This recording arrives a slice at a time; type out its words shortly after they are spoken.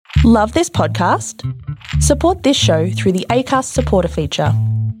Love this podcast? Support this show through the Acast supporter feature.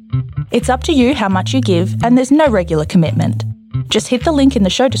 It's up to you how much you give, and there's no regular commitment. Just hit the link in the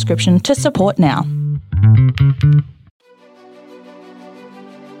show description to support now.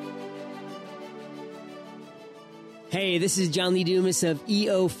 Hey, this is John Lee Dumas of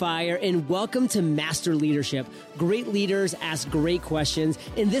EO Fire, and welcome to Master Leadership. Great leaders ask great questions,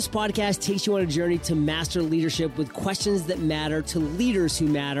 and this podcast takes you on a journey to master leadership with questions that matter to leaders who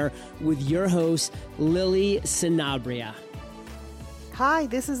matter with your host, Lily Sanabria. Hi,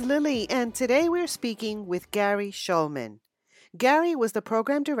 this is Lily, and today we're speaking with Gary Shulman. Gary was the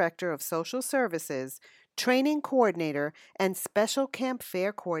Program Director of Social Services, Training Coordinator, and Special Camp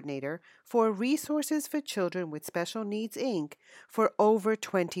Fair Coordinator for Resources for Children with Special Needs, Inc. for over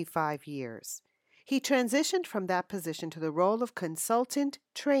 25 years. He transitioned from that position to the role of consultant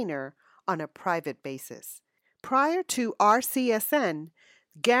trainer on a private basis. Prior to RCSN,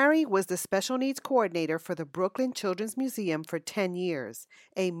 Gary was the Special Needs Coordinator for the Brooklyn Children's Museum for 10 years,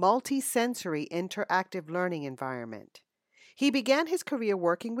 a multi-sensory interactive learning environment. He began his career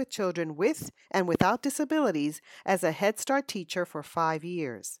working with children with and without disabilities as a Head Start teacher for 5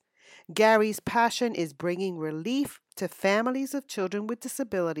 years. Gary's passion is bringing relief to families of children with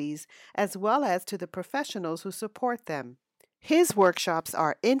disabilities as well as to the professionals who support them. His workshops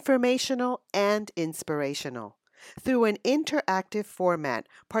are informational and inspirational. Through an interactive format,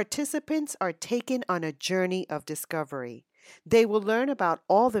 participants are taken on a journey of discovery. They will learn about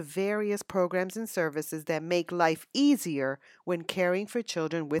all the various programs and services that make life easier when caring for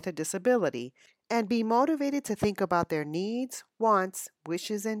children with a disability, and be motivated to think about their needs, wants,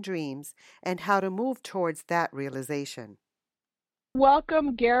 wishes, and dreams, and how to move towards that realization.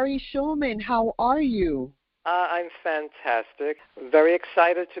 Welcome, Gary Shulman. How are you? I'm fantastic. Very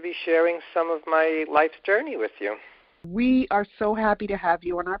excited to be sharing some of my life's journey with you. We are so happy to have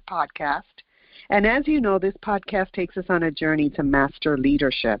you on our podcast. And as you know, this podcast takes us on a journey to master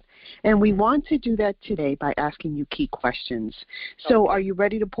leadership. And we want to do that today by asking you key questions. So Are you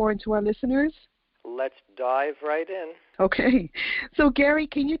ready to pour into our listeners? Let's dive right in. Okay. So Gary,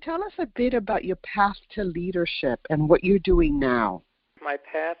 can you tell us a bit about your path to leadership and what you're doing now? My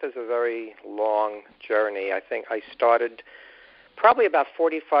path is a very long journey. I think I started probably about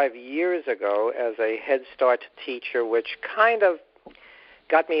 45 years ago as a Head Start teacher, which kind of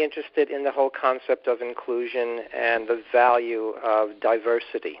got me interested in the whole concept of inclusion and the value of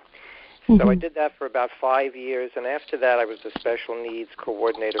diversity. So I did that for about 5 years, and after that I was the Special Needs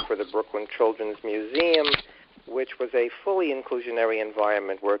Coordinator for the Brooklyn Children's Museum, which was a fully inclusionary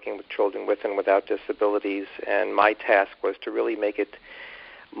environment working with children with and without disabilities, and my task was to really make it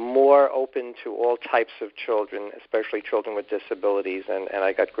more open to all types of children, especially children with disabilities, and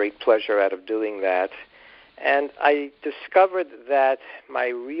I got great pleasure out of doing that. And I discovered that my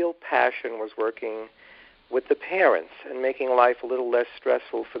real passion was working with the parents and making life a little less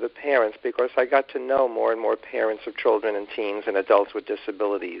stressful for the parents, because I got to know more and more parents of children and teens and adults with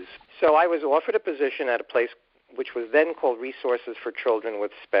disabilities. So I was offered a position at a place which was then called Resources for Children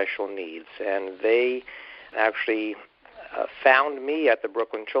with Special Needs, and they actually found me at the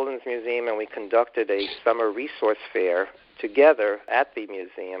Brooklyn Children's Museum, and we conducted a summer resource fair together at the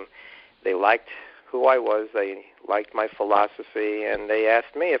museum. They liked who I was, they liked my philosophy, and they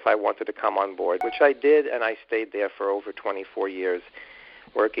asked me if I wanted to come on board, which I did, and I stayed there for over 24 years,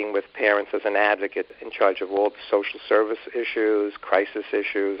 working with parents as an advocate in charge of all the social service issues, crisis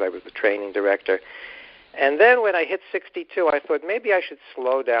issues. I was the training director. And then when I hit 62, I thought maybe I should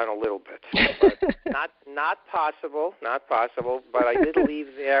slow down a little bit. But not possible, but I did leave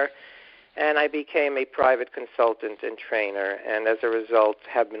there. And I became a private consultant and trainer, and as a result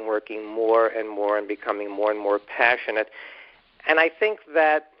have been working more and more and becoming more and more passionate. And I think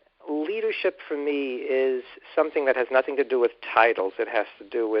that leadership for me is something that has nothing to do with titles. It has to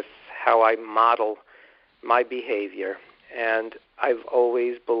do with how I model my behavior. And I've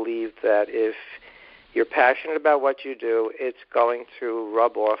always believed that if you're passionate about what you do, it's going to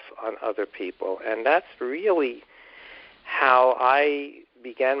rub off on other people. And that's really how I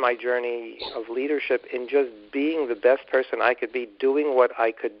began my journey of leadership, in just being the best person I could be, doing what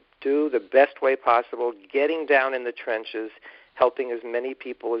I could do the best way possible, getting down in the trenches, helping as many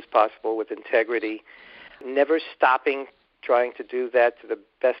people as possible with integrity, never stopping trying to do that to the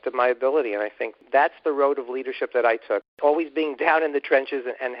best of my ability. And I think that's the road of leadership that I took, always being down in the trenches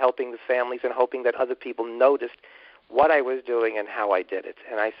and helping the families and hoping that other people noticed what I was doing and how I did it.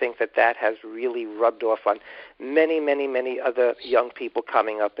 And I think that has really rubbed off on many, many, many other young people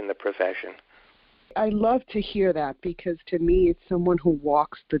coming up in the profession. I love to hear that, because to me it's someone who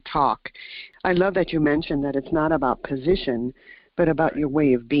walks the talk. I love that you mentioned that it's not about position, but about your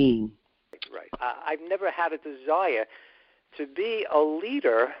way of being. Right. I've never had a desire to be a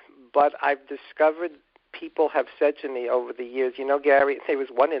leader, but I've discovered people have said to me over the years, Gary, there was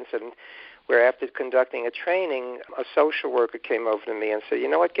one incident where after conducting a training, a social worker came over to me and said, you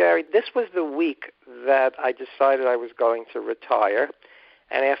know what, Gary, this was the week that I decided I was going to retire.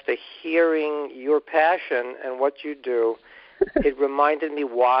 And after hearing your passion and what you do, it reminded me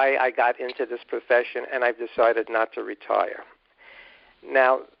why I got into this profession, and I've decided not to retire.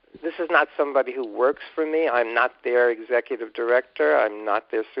 Now, this is not somebody who works for me. I'm not their executive director. I'm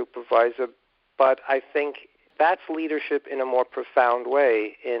not their supervisor. But I think that's leadership in a more profound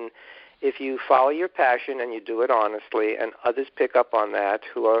way. If you follow your passion and you do it honestly, and others pick up on that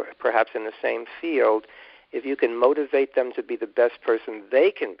who are perhaps in the same field, if you can motivate them to be the best person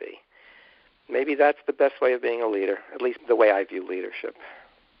they can be, maybe that's the best way of being a leader, at least the way I view leadership.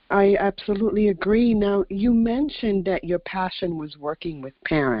 I absolutely agree. Now, you mentioned that your passion was working with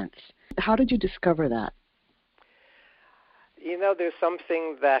parents. How did you discover that? There's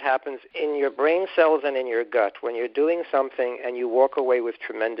something that happens in your brain cells and in your gut. When you're doing something and you walk away with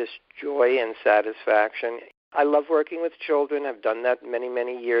tremendous joy and satisfaction. I love working with children. I've done that many,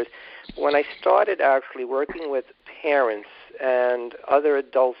 many years. When I started actually working with parents and other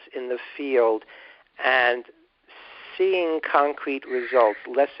adults in the field and seeing concrete results,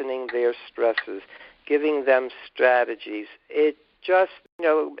 lessening their stresses, giving them strategies, it just,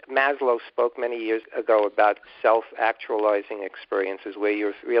 Maslow spoke many years ago about self-actualizing experiences where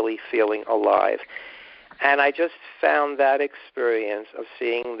you're really feeling alive. And I just found that experience of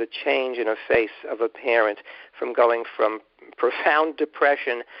seeing the change in a face of a parent from going from profound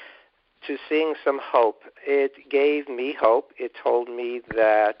depression to seeing some hope. It gave me hope. It told me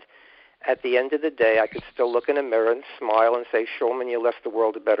that at the end of the day, I could still look in a mirror and smile and say, Shulman, you left the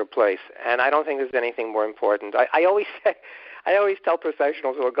world a better place. And I don't think there's anything more important. I always tell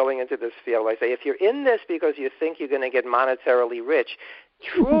professionals who are going into this field, I say, if you're in this because you think you're going to get monetarily rich,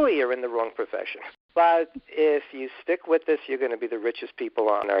 truly you're in the wrong profession. But if you stick with this, you're going to be the richest people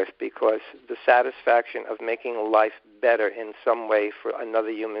on earth, because the satisfaction of making life better in some way for another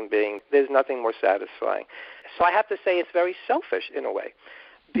human being, there's nothing more satisfying. So I have to say it's very selfish in a way,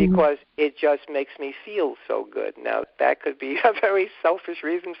 because it just makes me feel so good. Now, that could be a very selfish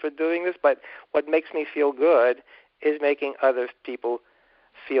reason for doing this, but what makes me feel good is making other people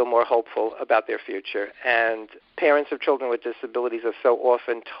feel more hopeful about their future. And parents of children with disabilities are so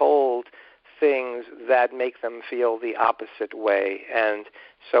often told things that make them feel the opposite way. And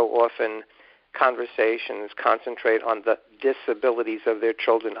so often conversations concentrate on the disabilities of their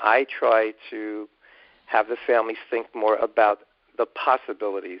children. I try to have the families think more about the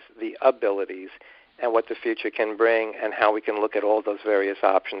possibilities, the abilities, and what the future can bring, and how we can look at all those various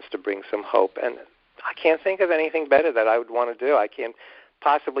options to bring some hope. And I can't think of anything better that I would want to do. I can't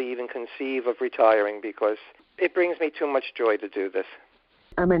possibly even conceive of retiring, because it brings me too much joy to do this.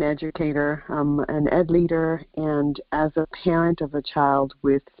 I'm an educator, I'm an ed leader, and as a parent of a child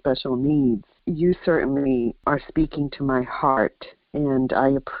with special needs, you certainly are speaking to my heart, and I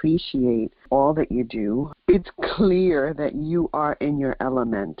appreciate all that you do. It's clear that you are in your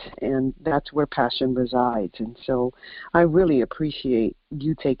element, and that's where passion resides. And so I really appreciate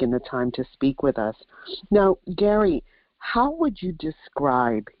you taking the time to speak with us. Now, Gary, how would you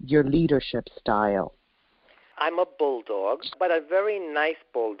describe your leadership style? I'm a bulldog, but a very nice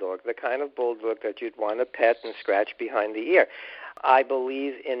bulldog, the kind of bulldog that you'd want to pet and scratch behind the ear. I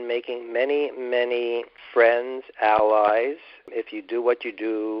believe in making many, many friends, allies. If you do what you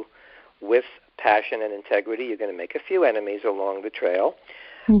do with passion and integrity, you're going to make a few enemies along the trail.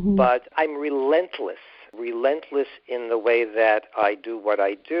 But I'm relentless in the way that I do what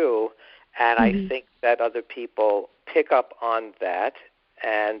I do, and I think that other people pick up on that,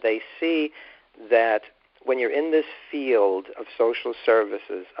 and they see that when you're in this field of social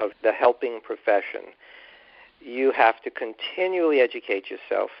services, of the helping profession, you have to continually educate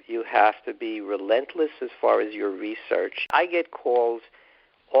yourself. You have to be relentless as far as your research. I get calls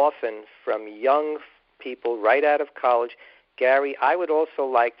often from young people right out of college. Gary, I would also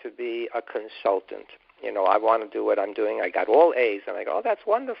like to be a consultant. I want to do what I'm doing. I got all A's. And I go, oh, that's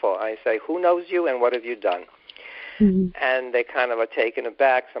wonderful. I say, who knows you and what have you done? And they kind of are taken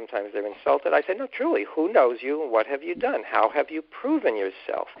aback. Sometimes they're insulted. I say, no, truly, who knows you and what have you done? How have you proven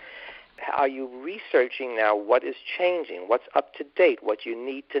yourself? Are you researching now what is changing, what's up to date, what you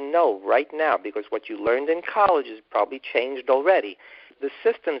need to know right now? Because what you learned in college is probably changed already. The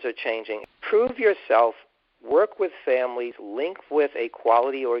systems are changing. Prove yourself, work with families, link with a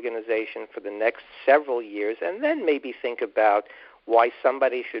quality organization for the next several years, and then maybe think about why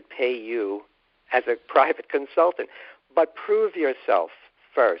somebody should pay you as a private consultant. but prove yourself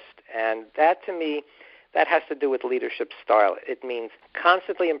first. And that, to me, that has to do with leadership style. It means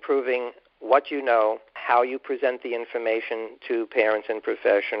constantly improving what you know, how you present the information to parents and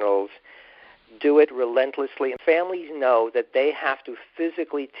professionals. Do it relentlessly. Families know that they have to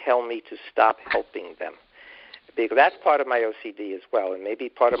physically tell me to stop helping them, because that's part of my OCD as well. And maybe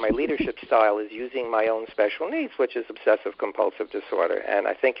part of my leadership style is using my own special needs, which is obsessive-compulsive disorder. And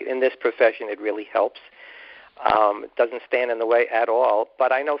I think in this profession it really helps. It doesn't stand in the way at all.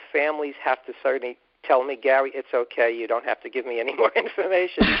 But I know families have to certainly tell me, Gary, it's okay. You don't have to give me any more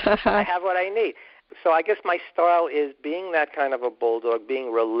information. I have what I need. So I guess my style is being that kind of a bulldog,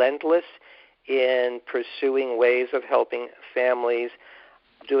 being relentless in pursuing ways of helping families,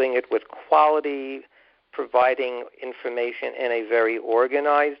 doing it with quality, providing information in a very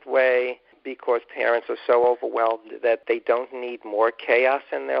organized way, because parents are so overwhelmed that they don't need more chaos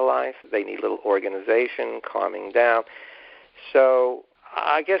in their life. They need a little organization, calming down. So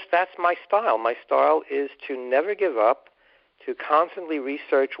I guess that's my style. My style is to never give up, to constantly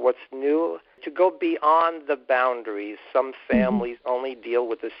research what's new, to go beyond the boundaries. Some families only deal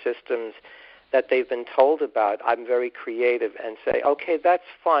with the systems that they've been told about. I'm very creative and say, okay, that's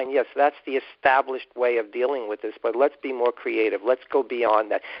fine. Yes, that's the established way of dealing with this, but let's be more creative. Let's go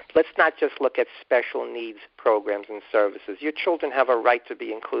beyond that. Let's not just look at special needs programs and services. Your children have a right to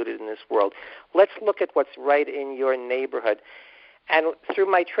be included in this world. Let's look at what's right in your neighborhood. And through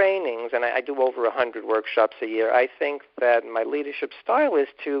my trainings, and I do over 100 workshops a year, I think that my leadership style is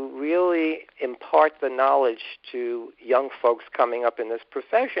to really impart the knowledge to young folks coming up in this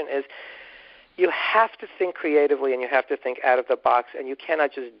profession is you have to think creatively and you have to think out of the box, and you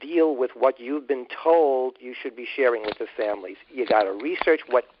cannot just deal with what you've been told you should be sharing with the families. You got to research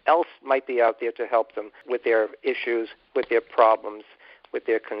what else might be out there to help them with their issues, with their problems, with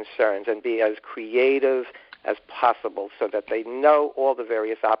their concerns, and be as creative as possible so that they know all the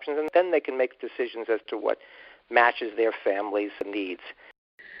various options, and then they can make decisions as to what matches their family's needs.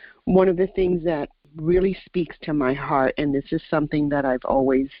 One of the things that really speaks to my heart, and this is something that I've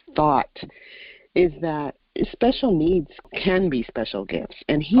always thought, is that special needs can be special gifts.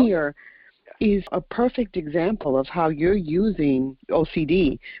 And here is a perfect example of how you're using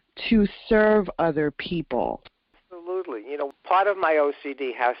OCD to serve other people. Absolutely. You know, part of my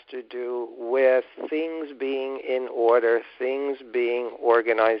OCD has to do with things being in order, things being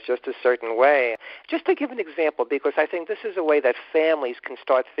organized just a certain way. Just to give an example, because I think this is a way that families can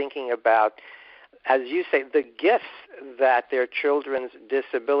start thinking about, as you say, the gifts that their children's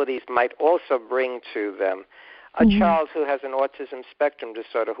disabilities might also bring to them. A child who has an autism spectrum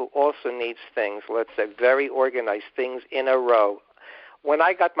disorder who also needs things, let's say very organized, things in a row. When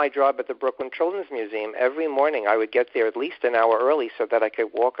I got my job at the Brooklyn Children's Museum, every morning I would get there at least an hour early so that I could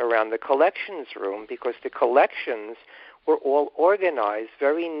walk around the collections room, because the collections were all organized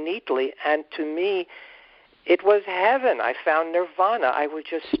very neatly, and to me, it was heaven. I found nirvana. I would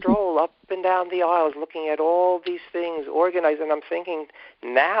just stroll up and down the aisles looking at all these things organized, and I'm thinking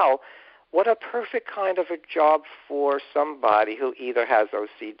now, what a perfect kind of a job for somebody who either has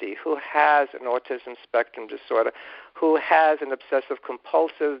OCD, who has an autism spectrum disorder, who has an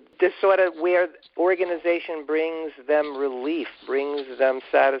obsessive-compulsive disorder, where organization brings them relief, brings them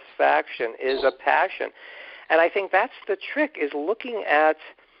satisfaction, is a passion. And I think that's the trick, is looking at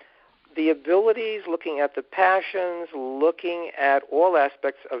the abilities, looking at the passions, looking at all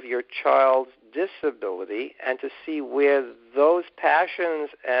aspects of your child's disability, and to see where those passions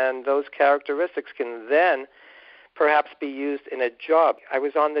and those characteristics can then perhaps be used in a job. I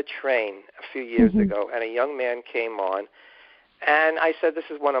was on the train a few years ago, and a young man came on, and I said, this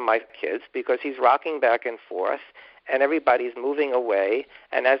is one of my kids, because he's rocking back and forth, and everybody's moving away,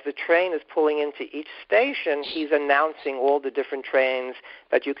 and as the train is pulling into each station, he's announcing all the different trains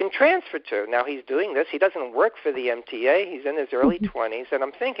that you can transfer to. Now, he's doing this. He doesn't work for the MTA. He's in his early 20s, and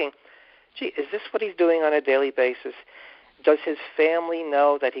I'm thinking, gee, is this what he's doing on a daily basis? Does his family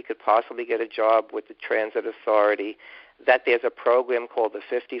know that he could possibly get a job with the Transit Authority, that there's a program called the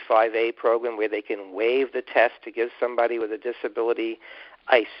 55A program where they can waive the test to give somebody with a disability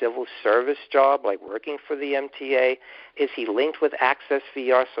a civil service job, like working for the MTA? Is he linked with Access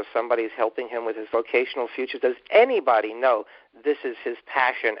VR, so somebody's helping him with his vocational future? Does anybody know this is his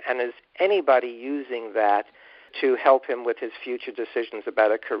passion, and is anybody using that to help him with his future decisions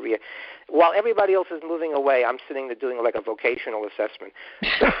about a career? While everybody else is moving away, I'm sitting there doing like a vocational assessment.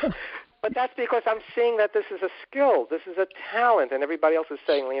 But that's because I'm seeing that this is a skill, this is a talent, and everybody else is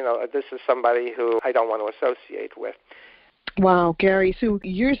saying, you know, this is somebody who I don't want to associate with. Wow, Gary, so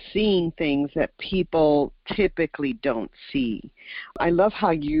you're seeing things that people typically don't see. I love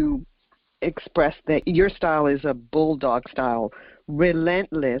how you expressed that your style is a bulldog style,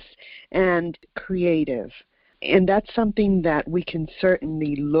 relentless and creative. And that's something that we can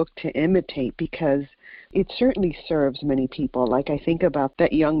certainly look to imitate because it certainly serves many people. Like I think about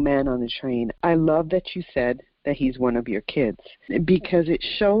that young man on the train. I love that you said that he's one of your kids because it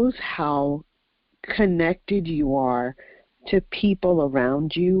shows how connected you are to people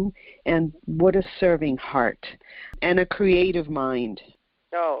around you and what a serving heart and a creative mind.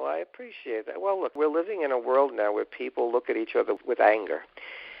 No, I appreciate that. Well, look, we're living in a world now where people look at each other with anger.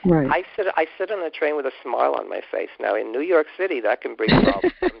 Right. I sit on the train with a smile on my face. Now, in New York City, that can bring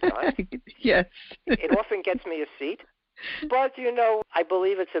problems sometimes. Yes. It often gets me a seat. But, I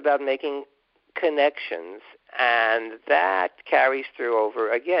believe it's about making connections, and that carries through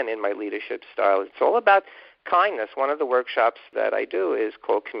over, again, in my leadership style. It's all about kindness. One of the workshops that I do is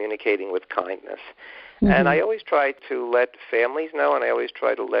called Communicating with Kindness. Mm-hmm. And I always try to let families know, and I always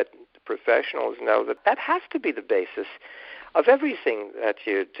try to let professionals know that has to be the basis of everything that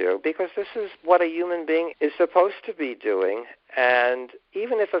you do, because this is what a human being is supposed to be doing. And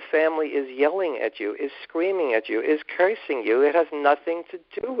even if a family is yelling at you, is screaming at you, is cursing you, it has nothing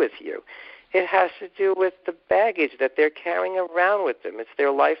to do with you. It has to do with the baggage that they're carrying around with them. It's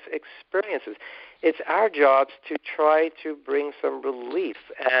their life experiences. It's our jobs to try to bring some relief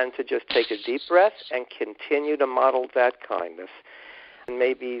and to just take a deep breath and continue to model that kindness. And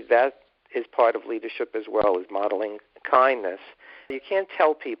maybe that is part of leadership as well, is modeling kindness. You can't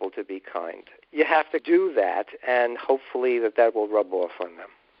tell people to be kind. You have to do that, and hopefully that will rub off on them.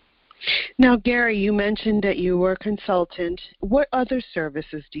 Now, Gary, you mentioned that you were a consultant. What other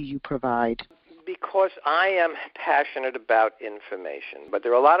services do you provide? Because I am passionate about information, but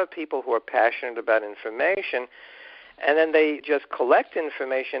there are a lot of people who are passionate about information, and then they just collect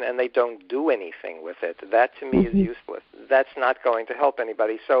information and they don't do anything with it. That, to me, is useless. That's not going to help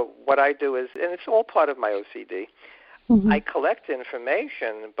anybody. So what I do is, and it's all part of my OCD, I collect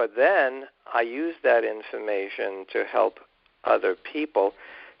information, but then I use that information to help other people.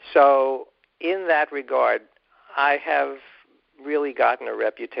 So in that regard, I have really gotten a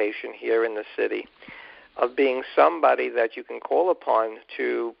reputation here in the city of being somebody that you can call upon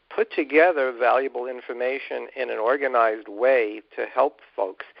to put together valuable information in an organized way to help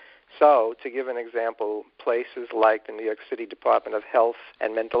folks. So, to give an example, places like the New York City Department of Health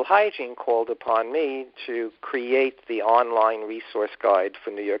and Mental Hygiene called upon me to create the online resource guide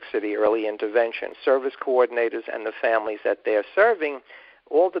for New York City early intervention. Service coordinators and the families that they're serving,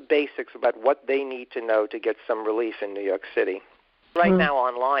 all the basics about what they need to know to get some relief in New York City. Right now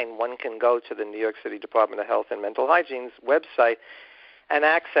online, one can go to the New York City Department of Health and Mental Hygiene's website and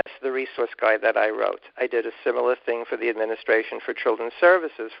access the resource guide that I wrote. I did a similar thing for the Administration for Children's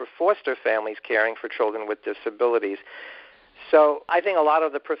Services for foster families caring for children with disabilities. So I think a lot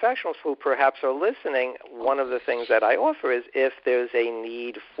of the professionals who perhaps are listening, one of the things that I offer is if there's a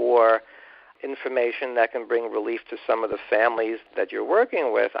need for information that can bring relief to some of the families that you're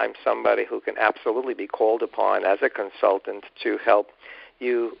working with, I'm somebody who can absolutely be called upon as a consultant to help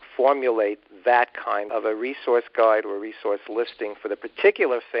you formulate that kind of a resource guide or resource listing for the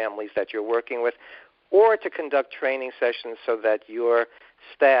particular families that you're working with, or to conduct training sessions so that your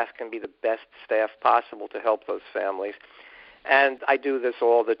staff can be the best staff possible to help those families. And I do this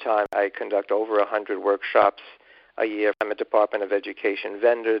all the time. I conduct over 100 workshops a year. I'm a Department of Education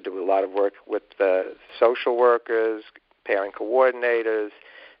vendor, do a lot of work with social workers, parent coordinators,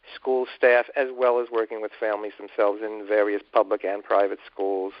 school staff, as well as working with families themselves in various public and private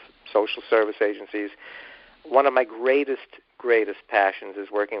schools, social service agencies. One of my greatest passions is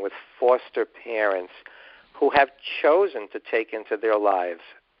working with foster parents who have chosen to take into their lives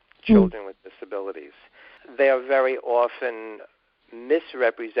children with disabilities. They are very often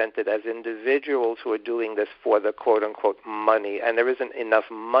misrepresented as individuals who are doing this for the quote-unquote money, and there isn't enough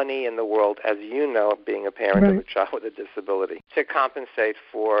money in the world, as you know, being a parent of a child with a disability, to compensate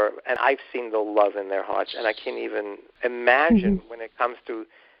for, and I've seen the love in their hearts, and I can't even imagine when it comes to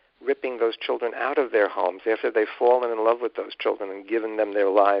ripping those children out of their homes after they've fallen in love with those children and given them their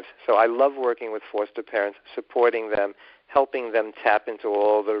lives. So I love working with foster parents, supporting them, helping them tap into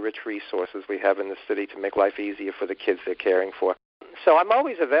all the rich resources we have in the city to make life easier for the kids they're caring for. So I'm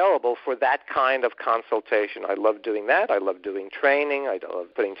always available for that kind of consultation. I love doing that. I love doing training. I love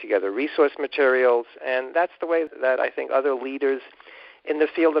putting together resource materials. And that's the way that I think other leaders in the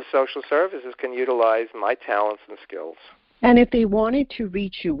field of social services can utilize my talents and skills. And if they wanted to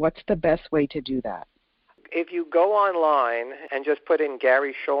reach you, what's the best way to do that? If you go online and just put in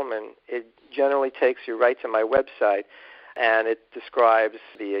Gary Shulman, it generally takes you right to my website, and it describes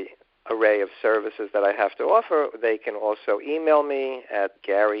the array of services that I have to offer. They can also email me at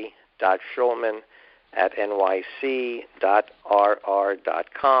gary.shulman,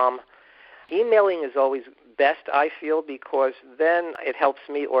 gary.schulman@nyc.rr.com. Emailing is always best, I feel, because then it helps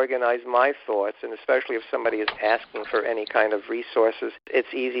me organize my thoughts, and especially if somebody is asking for any kind of resources,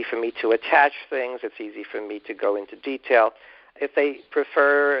 it's easy for me to attach things. It's easy for me to go into detail. If they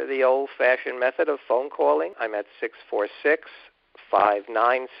prefer the old-fashioned method of phone calling, I'm at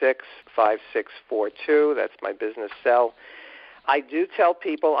 646-596-5642. That's my business cell. I do tell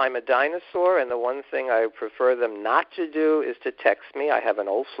people I'm a dinosaur, and the one thing I prefer them not to do is to text me. I have an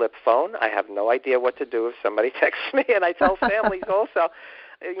old flip phone. I have no idea what to do if somebody texts me, and I tell families also,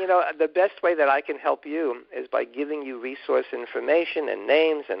 the best way that I can help you is by giving you resource information and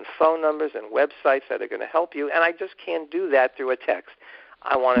names and phone numbers and websites that are going to help you, and I just can't do that through a text.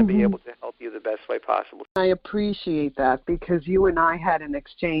 I want to be able to help you the best way possible. I appreciate that because you and I had an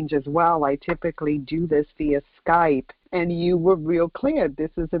exchange as well. I typically do this via Skype, and you were real clear, this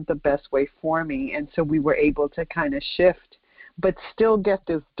isn't the best way for me, and so we were able to kind of shift but still get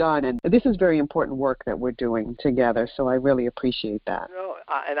this done. And this is very important work that we're doing together, so I really appreciate that. No,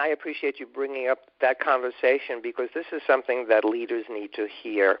 and I appreciate you bringing up that conversation because this is something that leaders need to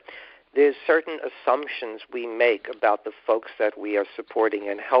hear. There's certain assumptions we make about the folks that we are supporting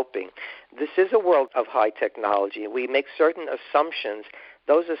and helping. This is a world of high technology. We make certain assumptions.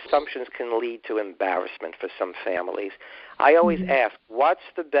 Those assumptions can lead to embarrassment for some families. I always ask,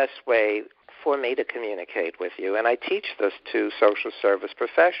 what's the best way for me to communicate with you? And I teach this to social service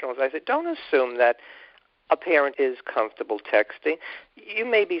professionals. I said, don't assume that a parent is comfortable texting. You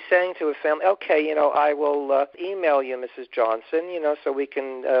may be saying to a family, okay, I will email you, Mrs. Johnson, so we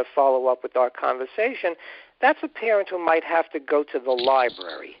can follow up with our conversation. That's a parent who might have to go to the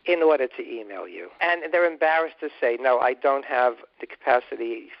library in order to email you. And they're embarrassed to say, no, I don't have the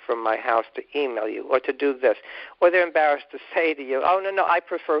capacity from my house to email you or to do this. Or they're embarrassed to say to you, oh, no, I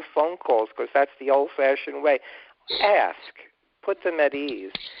prefer phone calls because that's the old-fashioned way. Ask. Put them at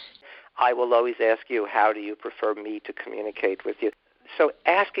ease. I will always ask you, how do you prefer me to communicate with you? So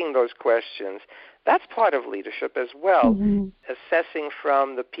asking those questions, that's part of leadership as well. Assessing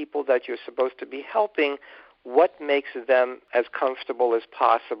from the people that you're supposed to be helping what makes them as comfortable as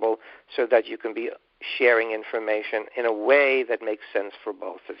possible so that you can be sharing information in a way that makes sense for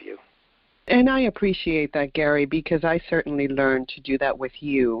both of you. And I appreciate that, Gary, because I certainly learned to do that with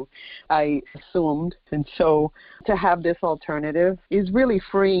you. I assumed, and so to have this alternative is really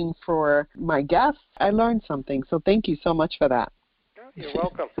freeing for my guests. I learned something, so thank you so much for that. You're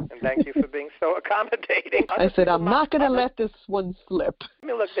welcome, and thank you for being so accommodating. I said, I'm not going to let this one slip. I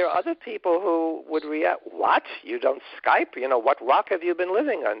mean, look, there are other people who would react, what? You don't Skype? What rock have you been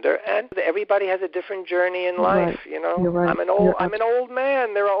living under? And everybody has a different journey in life, You're right. I'm an old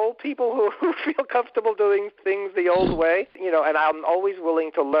man. There are old people who feel comfortable doing things the old way, and I'm always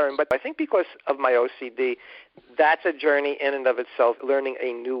willing to learn. But I think because of my OCD, that's a journey in and of itself, learning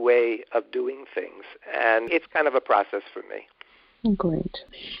a new way of doing things. And it's kind of a process for me. Great.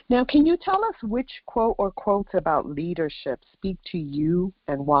 Now, can you tell us which quote or quotes about leadership speak to you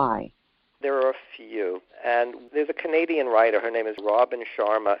and why? There are a few. And there's a Canadian writer, her name is Robin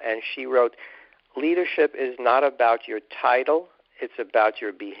Sharma, and she wrote, leadership is not about your title, it's about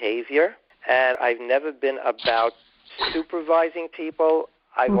your behavior. And I've never been about supervising people.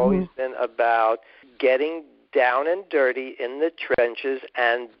 I've always been about getting down and dirty in the trenches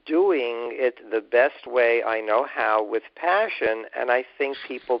and doing it the best way I know how with passion, and I think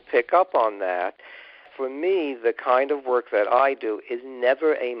people pick up on that. For me, the kind of work that I do is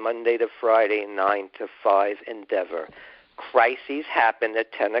never a Monday to Friday 9 to 5 endeavor. Crises happen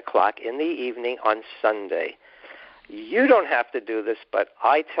at 10 o'clock in the evening on Sunday. You don't have to do this, but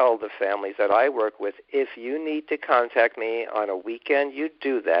I tell the families that I work with, if you need to contact me on a weekend, you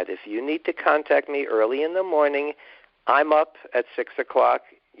do that. If you need to contact me early in the morning, I'm up at 6 o'clock.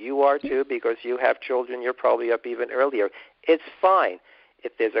 You are too, because you have children. You're probably up even earlier. It's fine.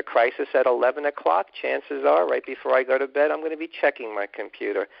 If there's a crisis at 11 o'clock, chances are right before I go to bed, I'm going to be checking my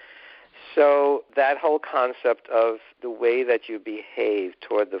computer. So that whole concept of the way that you behave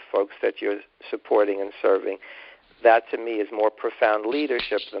toward the folks that you're supporting and serving, that to me is more profound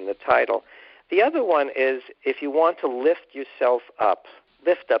leadership than the title. The other one is, if you want to lift yourself up,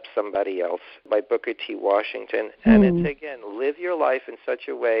 lift up somebody else, by Booker T. Washington. And it's, again, live your life in such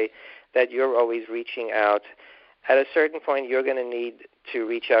a way that you're always reaching out. At a certain point, you're going to need to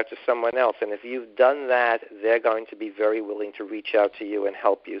reach out to someone else. And if you've done that, they're going to be very willing to reach out to you and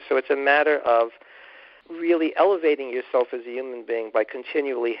help you. So it's a matter of really elevating yourself as a human being by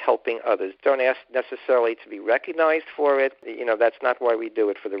continually helping others. Don't ask necessarily to be recognized for it. That's not why we do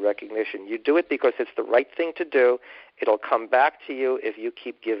it, for the recognition. You do it because it's the right thing to do. It'll come back to you if you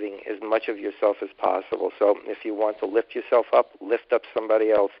keep giving as much of yourself as possible. So if you want to lift yourself up, lift up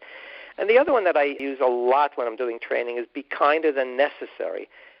somebody else. And the other one that I use a lot when I'm doing training is be kinder than necessary,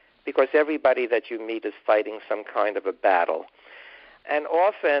 because everybody that you meet is fighting some kind of a battle. And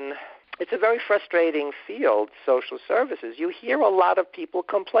often it's a very frustrating field, social services. You hear a lot of people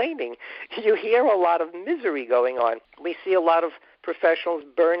complaining. You hear a lot of misery going on. We see a lot of professionals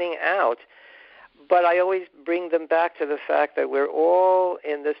burning out. But I always bring them back to the fact that we're all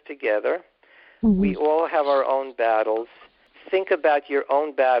in this together. Mm-hmm. We all have our own battles. Think about your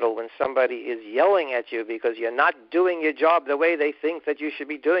own battle when somebody is yelling at you because you're not doing your job the way they think that you should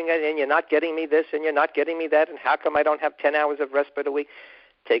be doing it, and you're not getting me this and you're not getting me that, and how come I don't have 10 hours of respite a week?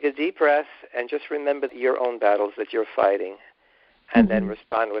 Take a deep breath and just remember your own battles that you're fighting, and then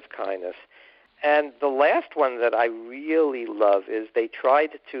respond with kindness. And the last one that I really love is they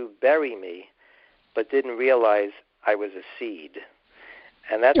tried to bury me but didn't realize I was a seed.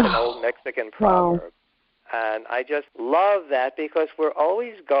 And that's an old Mexican proverb. Wow. And I just love that because we're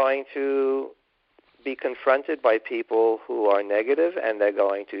always going to be confronted by people who are negative, and they're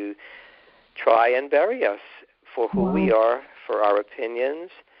going to try and bury us for who we are, for our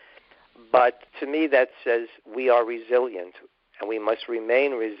opinions. But to me, that says we are resilient, and we must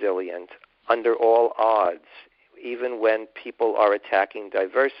remain resilient under all odds, even when people are attacking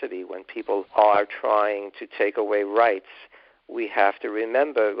diversity, when people are trying to take away rights. We have to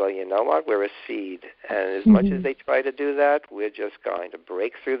remember, well, you know what, we're a seed. And as much as they try to do that, we're just going to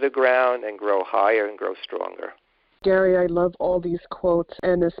break through the ground and grow higher and grow stronger. Gary, I love all these quotes,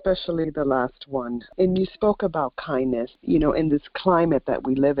 and especially the last one. And you spoke about kindness, in this climate that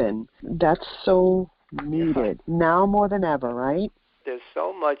we live in. That's so needed, now more than ever, right? There's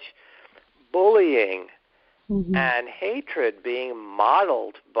so much bullying and hatred being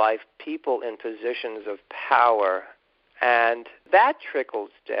modeled by people in positions of power. And that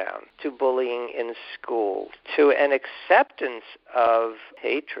trickles down to bullying in school, to an acceptance of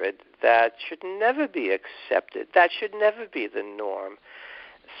hatred that should never be accepted. That should never be the norm.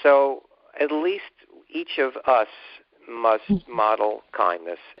 So at least each of us must model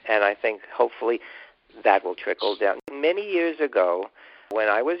kindness, and I think hopefully that will trickle down. Many years ago, when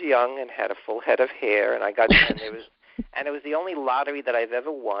I was young and had a full head of hair, and it was the only lottery that I've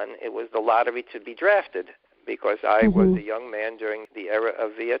ever won. It was the lottery to be drafted, because I was a young man during the era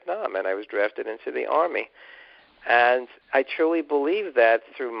of Vietnam, and I was drafted into the Army. And I truly believe that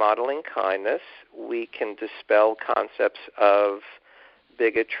through modeling kindness, we can dispel concepts of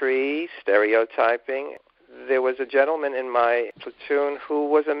bigotry, stereotyping. There was a gentleman in my platoon who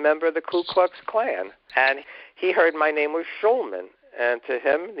was a member of the Ku Klux Klan, and he heard my name was Shulman. And to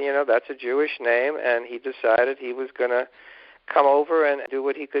him, that's a Jewish name, and he decided he was going to come over and do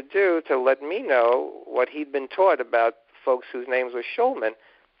what he could do to let me know what he'd been taught about folks whose names were Shulman.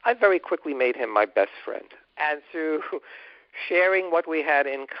 I very quickly made him my best friend. And through sharing what we had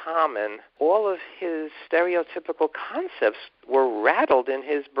in common, all of his stereotypical concepts were rattled in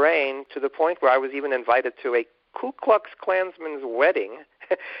his brain to the point where I was even invited to a Ku Klux Klansman's wedding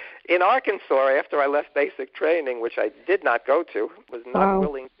in Arkansas after I left basic training, which I did not go to, was not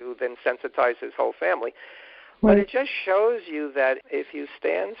willing to then sensitize his whole family. But it just shows you that if you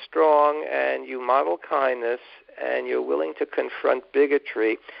stand strong and you model kindness and you're willing to confront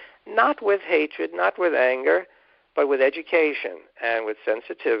bigotry, not with hatred, not with anger, but with education and with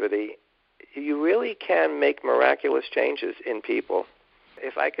sensitivity, you really can make miraculous changes in people.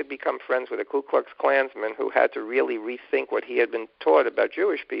 If I could become friends with a Ku Klux Klansman who had to really rethink what he had been taught about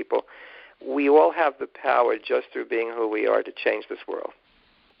Jewish people, we all have the power just through being who we are to change this world.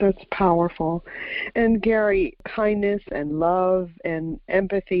 That's powerful. And Gary, kindness and love and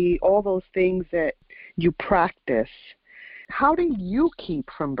empathy, all those things that you practice, how do you keep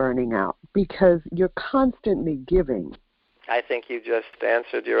from burning out? Because you're constantly giving. I think you just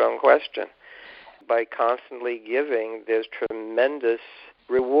answered your own question. By constantly giving, there's tremendous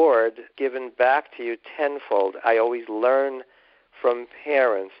reward given back to you tenfold. I always learn from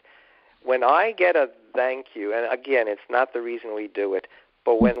parents. When I get a thank you, and again, it's not the reason we do it,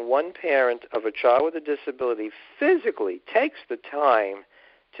 but when one parent of a child with a disability physically takes the time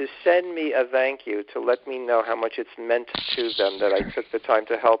to send me a thank you to let me know how much it's meant to them that I took the time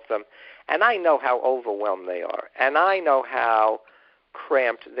to help them, and I know how overwhelmed they are, and I know how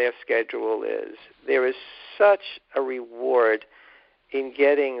cramped their schedule is, there is such a reward in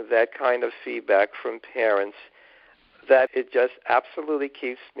getting that kind of feedback from parents that it just absolutely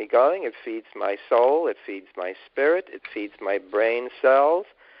keeps me going. It feeds my soul. It feeds my spirit. It feeds my brain cells.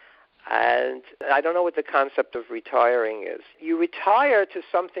 And I don't know what the concept of retiring is. You retire to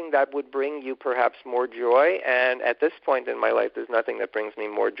something that would bring you perhaps more joy, and at this point in my life, there's nothing that brings me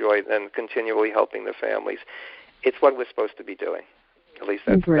more joy than continually helping the families. It's what we're supposed to be doing. At least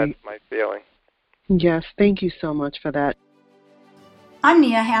that's my feeling. Yes, thank you so much for that. I'm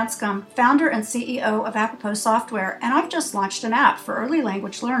Nia Hanscom, founder and CEO of Apropos Software, and I've just launched an app for early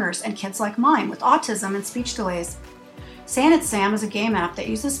language learners and kids like mine with autism and speech delays. San It Sam is a game app that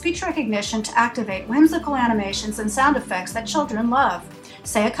uses speech recognition to activate whimsical animations and sound effects that children love.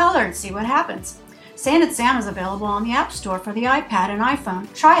 Say a color and see what happens. San It Sam is available on the App Store for the iPad and iPhone.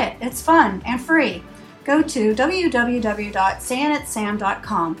 Try it. It's fun and free. Go to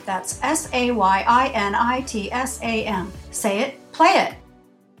www.sayitSam.com. That's SAYINITSAM. Say it, play it.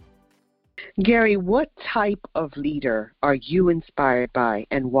 Gary, what type of leader are you inspired by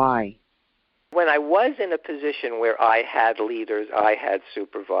and why? When I was in a position where I had leaders, I had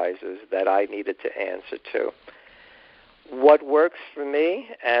supervisors that I needed to answer to. What works for me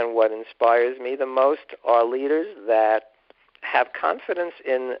and what inspires me the most are leaders that have confidence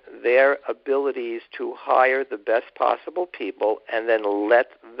in their abilities to hire the best possible people and then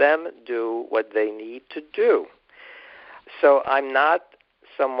let them do what they need to do. So I'm not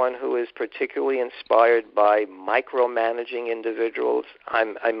someone who is particularly inspired by micromanaging individuals.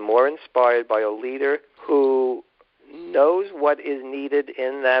 I'm more inspired by a leader who knows what is needed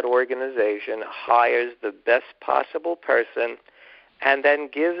in that organization, hires the best possible person, and then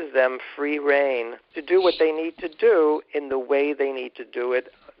gives them free rein to do what they need to do in the way they need to do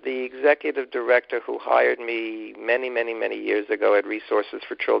it. The executive director who hired me many, many, many years ago at Resources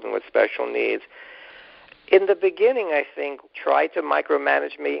for Children with Special Needs, in the beginning, I think, tried to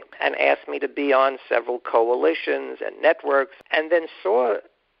micromanage me and asked me to be on several coalitions and networks, and then saw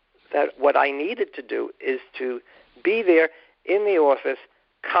that what I needed to do is to be there in the office,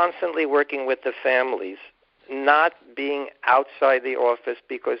 constantly working with the families, not being outside the office,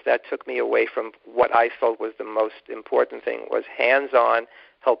 because that took me away from what I felt was the most important thing, was hands-on,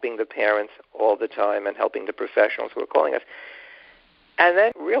 helping the parents all the time and helping the professionals who were calling us. And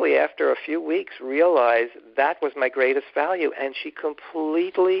then really after a few weeks realized that was my greatest value, and she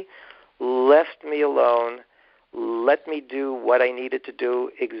completely left me alone, let me do what I needed to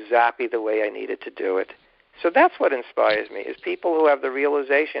do exactly the way I needed to do it. So that's what inspires me, is people who have the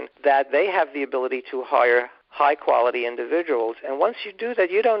realization that they have the ability to hire high-quality individuals. And once you do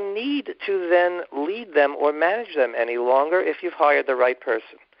that, you don't need to then lead them or manage them any longer if you've hired the right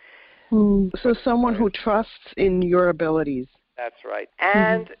person. So someone who trusts in your abilities. That's right.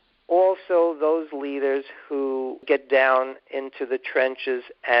 And also those leaders who get down into the trenches,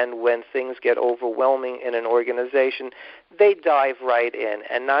 and when things get overwhelming in an organization, they dive right in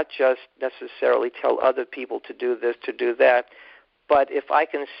and not just necessarily tell other people to do this, to do that. But if I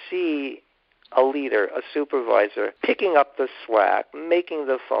can see a leader, a supervisor, picking up the slack, making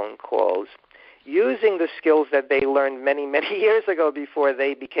the phone calls, using the skills that they learned many, many years ago before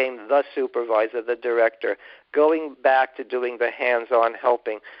they became the supervisor, the director, going back to doing the hands-on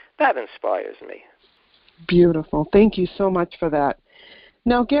helping, that inspires me. Beautiful. Thank you so much for that.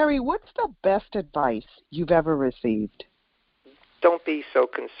 Now, Gary, what's the best advice you've ever received? Don't be so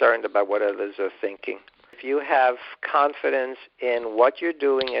concerned about what others are thinking. If you have confidence in what you're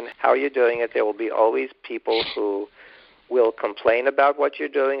doing and how you're doing it, there will be always people who will complain about what you're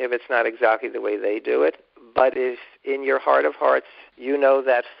doing if it's not exactly the way they do it. But if in your heart of hearts you know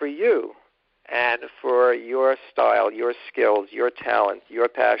that for you and for your style, your skills, your talent, your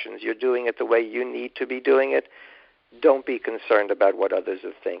passions, you're doing it the way you need to be doing it, don't be concerned about what others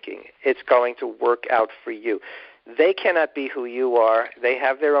are thinking. It's going to work out for you. They cannot be who you are. They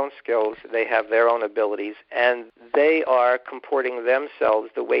have their own skills. They have their own abilities, and they are comporting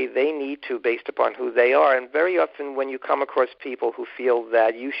themselves the way they need to based upon who they are. And very often when you come across people who feel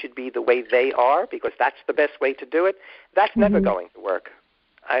that you should be the way they are because that's the best way to do it, that's never going to work.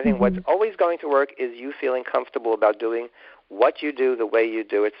 I think what's always going to work is you feeling comfortable about doing what you do the way you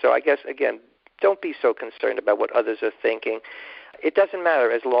do it. So I guess, again, don't be so concerned about what others are thinking. It doesn't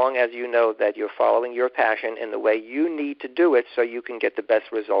matter as long as you know that you're following your passion in the way you need to do it so you can get the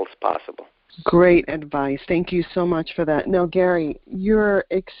best results possible. Great advice. Thank you so much for that. Now, Gary, you're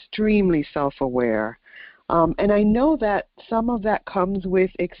extremely self-aware. And I know that some of that comes with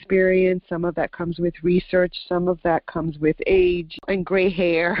experience, some of that comes with research, some of that comes with age and gray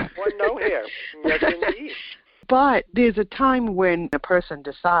hair. Or no hair. Yes, indeed. But there's a time when a person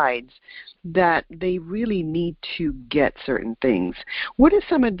decides that they really need to get certain things. What is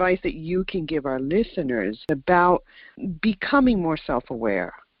some advice that you can give our listeners about becoming more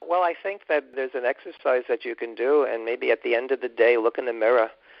self-aware? Well, I think that there's an exercise that you can do, and maybe at the end of the day, look in the mirror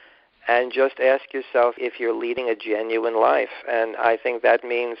and just ask yourself if you're leading a genuine life. And I think that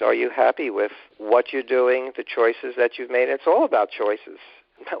means, are you happy with what you're doing, the choices that you've made? It's all about choices.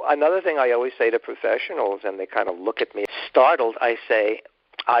 Another thing I always say to professionals, and they kind of look at me startled, I say,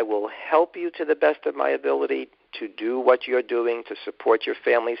 I will help you to the best of my ability to do what you're doing to support your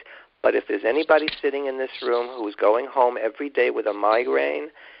families. But if there's anybody sitting in this room who's going home every day with a migraine,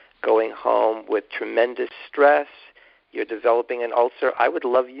 going home with tremendous stress, you're developing an ulcer, I would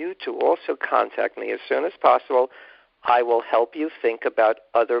love you to also contact me as soon as possible. I will help you think about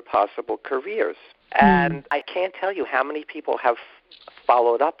other possible careers. And I can't tell you how many people have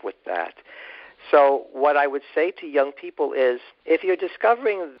followed up with that. So what I would say to young people is, if you're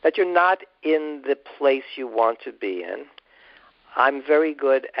discovering that you're not in the place you want to be in, I'm very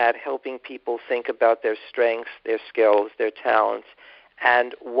good at helping people think about their strengths, their skills, their talents,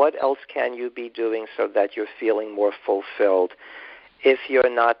 and what else can you be doing so that you're feeling more fulfilled. If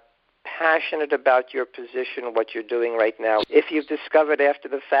you're not passionate about your position, what you're doing right now, if you've discovered after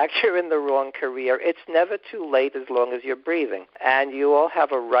the fact you're in the wrong career, it's never too late as long as you're breathing. And you all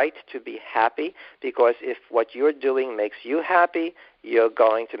have a right to be happy, because if what you're doing makes you happy, you're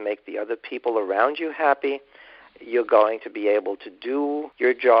going to make the other people around you happy. You're going to be able to do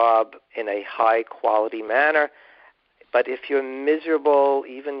your job in a high-quality manner. But if you're miserable,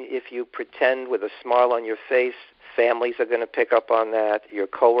 even if you pretend with a smile on your face, families are going to pick up on that. Your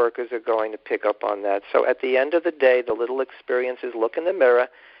coworkers are going to pick up on that. So at the end of the day, the little experience is look in the mirror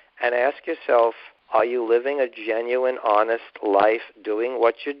and ask yourself, are you living a genuine, honest life doing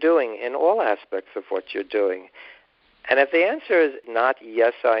what you're doing in all aspects of what you're doing? And if the answer is not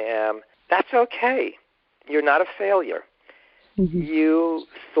yes, I am, that's okay. You're not a failure. You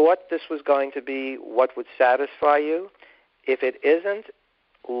thought this was going to be what would satisfy you. If it isn't,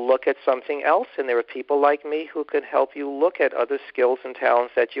 look at something else, and there are people like me who can help you look at other skills and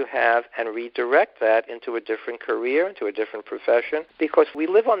talents that you have and redirect that into a different career, into a different profession, because we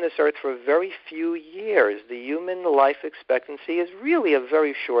live on this earth for very few years. The human life expectancy is really a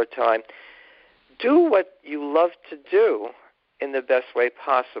very short time. Do what you love to do in the best way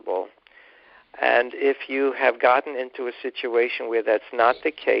possible. And if you have gotten into a situation where that's not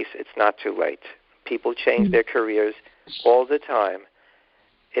the case, it's not too late. People change their careers all the time.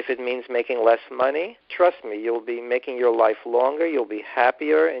 If it means making less money, trust me, you'll be making your life longer. You'll be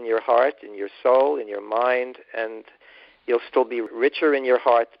happier in your heart, in your soul, in your mind, and you'll still be richer in your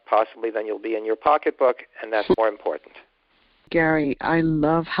heart possibly than you'll be in your pocketbook, and that's more important. Gary, I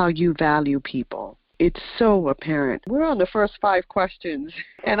love how you value people. It's so apparent. We're on the first 5 questions,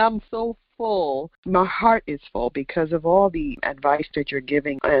 and I'm so full. My heart is full because of all the advice that you're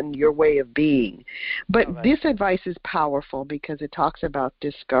giving and your way of being. But this advice is powerful because it talks about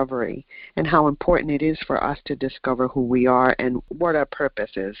discovery and how important it is for us to discover who we are and what our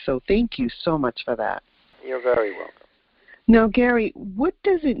purpose is. So thank you so much for that. You're very welcome. Now, Gary, what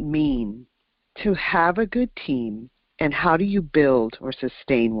does it mean to have a good team, and how do you build or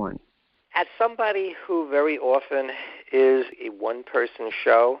sustain one? As somebody who very often is a one-person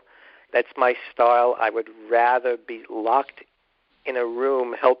show, that's my style. I would rather be locked in a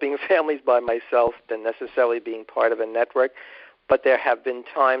room helping families by myself than necessarily being part of a network. But there have been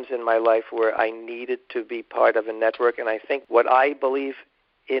times in my life where I needed to be part of a network, and I think what I believe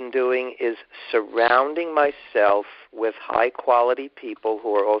in doing is surrounding myself with high-quality people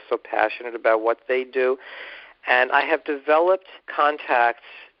who are also passionate about what they do. And I have developed contacts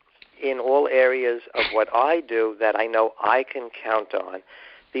in all areas of what I do that I know I can count on.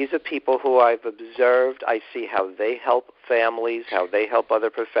 These are people who I've observed. I see how they help families, how they help other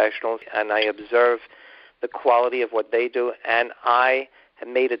professionals, and I observe the quality of what they do, and I have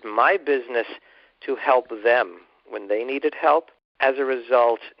made it my business to help them when they needed help. As a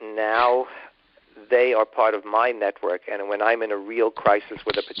result, now they are part of my network, and when I'm in a real crisis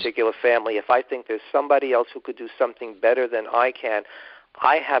with a particular family, if I think there's somebody else who could do something better than I can,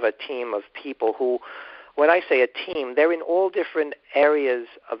 I have a team of people who, when I say a team, they're in all different areas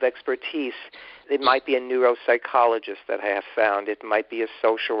of expertise. It might be a neuropsychologist that I have found. It might be a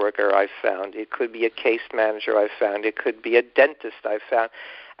social worker I've found. It could be a case manager I've found. It could be a dentist I've found.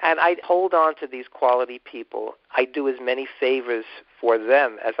 And I hold on to these quality people. I do as many favors for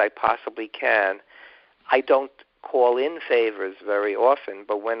them as I possibly can. I don't call in favors very often,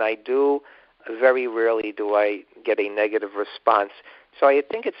 but when I do, very rarely do I get a negative response. So I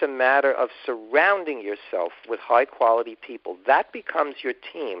think it's a matter of surrounding yourself with high-quality people. That becomes your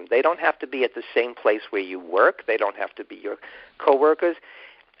team. They don't have to be at the same place where you work. They don't have to be your coworkers.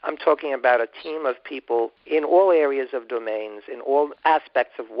 I'm talking about a team of people in all areas of domains, in all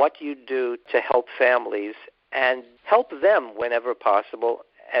aspects of what you do to help families, and help them whenever possible,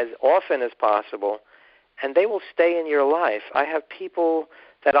 as often as possible, and they will stay in your life. I have people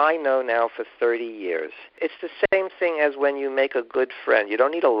that I know now for 30 years. It's the same thing as when you make a good friend. You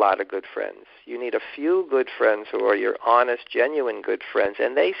don't need a lot of good friends. You need a few good friends who are your honest, genuine good friends,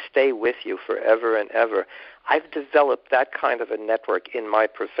 and they stay with you forever and ever. I've developed that kind of a network in my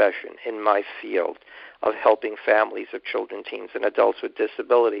profession, in my field of helping families of children, teens, and adults with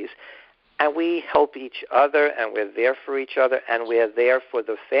disabilities. And we help each other, and we're there for each other, and we're there for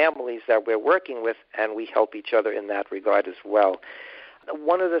the families that we're working with, and we help each other in that regard as well.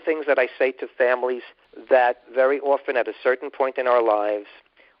 One of the things that I say to families that very often at a certain point in our lives,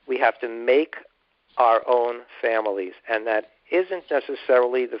 we have to make our own families, and that isn't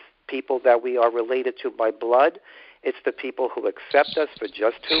necessarily the people that we are related to by blood. It's the people who accept us for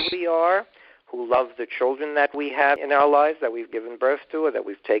just who we are, who love the children that we have in our lives, that we've given birth to or that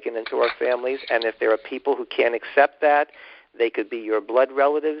we've taken into our families. And if there are people who can't accept that, they could be your blood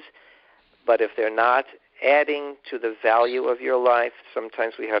relatives. But if they're not adding to the value of your life,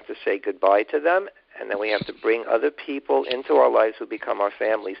 sometimes we have to say goodbye to them, and then we have to bring other people into our lives who become our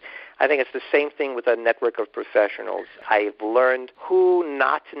families. I think it's the same thing with a network of professionals. I've learned who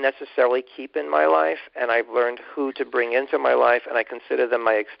not to necessarily keep in my life, and I've learned who to bring into my life, and I consider them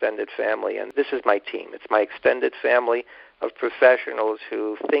my extended family. And this is my team. It's my extended family of professionals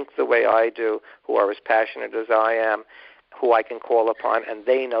who think the way I do, who are as passionate as I am, who I can call upon, and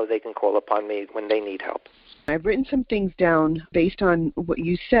they know they can call upon me when they need help. I've written some things down based on what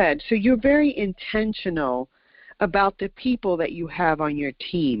you said. So you're very intentional about the people that you have on your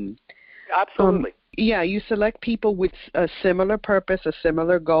team. Absolutely. You select people with a similar purpose, a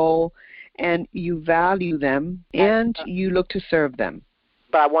similar goal, and you value them, and you look to serve them.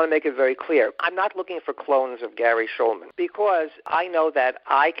 But I want to make it very clear. I'm not looking for clones of Gary Shulman, because I know that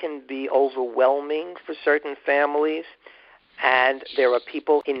I can be overwhelming for certain families, and there are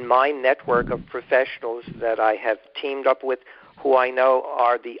people in my network of professionals that I have teamed up with who I know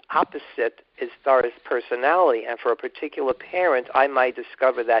are the opposite as far as personality. And for a particular parent, I might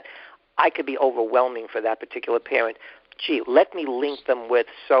discover that I could be overwhelming for that particular parent. Gee, let me link them with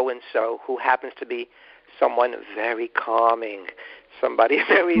so-and-so who happens to be someone very calming, somebody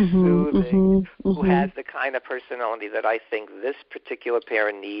very soothing, who has the kind of personality that I think this particular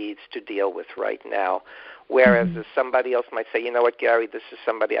parent needs to deal with right now. Whereas somebody else might say, you know what, Gary, this is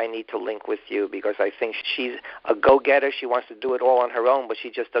somebody I need to link with you because I think she's a go-getter. She wants to do it all on her own, but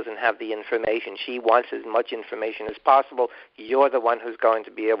she just doesn't have the information. She wants as much information as possible. You're the one who's going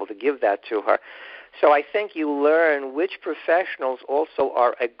to be able to give that to her. So I think you learn which professionals also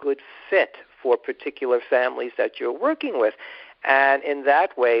are a good fit for particular families that you're working with. And in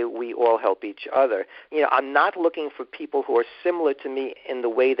that way, we all help each other. You know, I'm not looking for people who are similar to me in the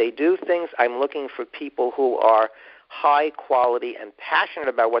way they do things. I'm looking for people who are high quality and passionate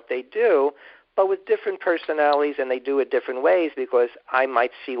about what they do, but with different personalities, and they do it different ways because I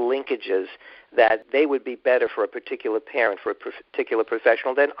might see linkages that they would be better for a particular parent, for a particular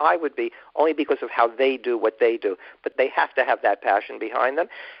professional than I would be, only because of how they do what they do. But they have to have that passion behind them,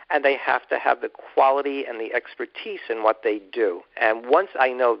 and they have to have the quality and the expertise in what they do. And once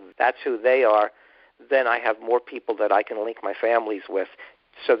I know that's who they are, then I have more people that I can link my families with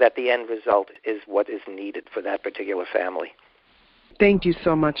so that the end result is what is needed for that particular family. Thank you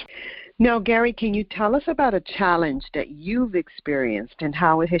so much. Now, Gary, can you tell us about a challenge that you've experienced and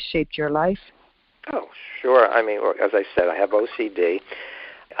how it has shaped your life? Oh, sure. I mean, as I said, I have OCD.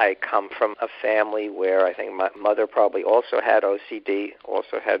 I come from a family where I think my mother probably also had OCD,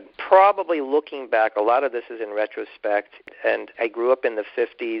 also had, probably looking back, a lot of this is in retrospect, and I grew up in the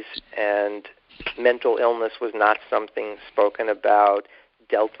 50s, and mental illness was not something spoken about,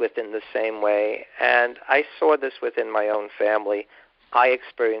 dealt with in the same way, and I saw this within my own family. I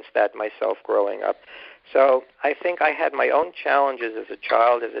experienced that myself growing up. So I think I had my own challenges as a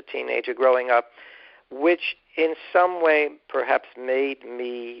child, as a teenager growing up, which in some way perhaps made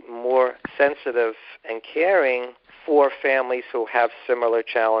me more sensitive and caring for families who have similar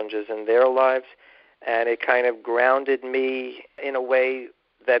challenges in their lives. And it kind of grounded me in a way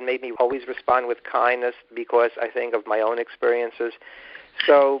that made me always respond with kindness because I think of my own experiences.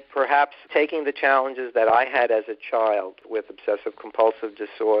 So perhaps taking the challenges that I had as a child with obsessive-compulsive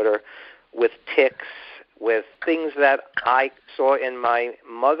disorder, with tics, with things that I saw in my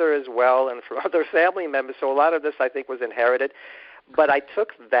mother as well and from other family members. So a lot of this, I think, was inherited. But I took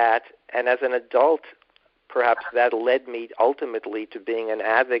that, and as an adult, perhaps that led me ultimately to being an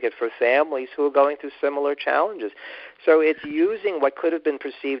advocate for families who are going through similar challenges. So it's using what could have been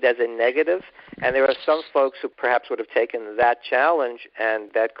perceived as a negative, and there are some folks who perhaps would have taken that challenge, and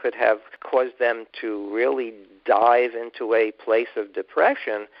that could have caused them to really dive into a place of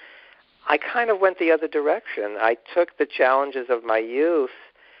depression. I kind of went the other direction. I took the challenges of my youth,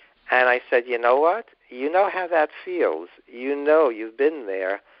 and I said, you know what? You know how that feels. You know, you've been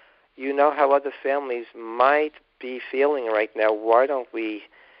there. You know how other families might be feeling right now. Why don't we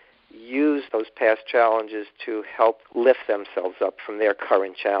use those past challenges to help lift themselves up from their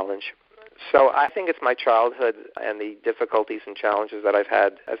current challenge? So I think it's my childhood and the difficulties and challenges that I've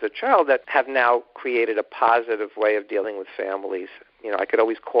had as a child that have now created a positive way of dealing with families. You know, I could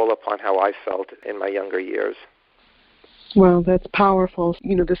always call upon how I felt in my younger years. Well, that's powerful.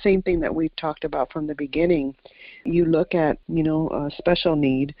 You know, the same thing that we've talked about from the beginning. You look at, you know, a special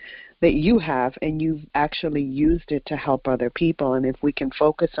need that you have, and you've actually used it to help other people. And if we can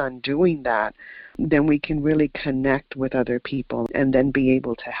focus on doing that, then we can really connect with other people and then be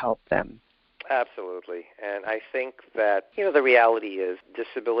able to help them. Absolutely. And I think that, you know, the reality is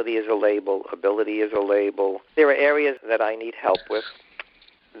disability is a label, ability is a label. There are areas that I need help with.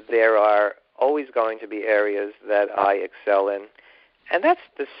 There are always going to be areas that I excel in. And that's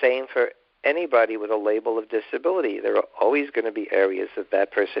the same for anybody with a label of disability. There are always going to be areas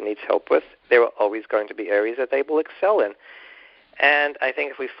that person needs help with. There are always going to be areas that they will excel in. And I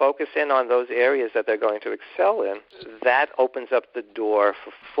think if we focus in on those areas that they're going to excel in, that opens up the door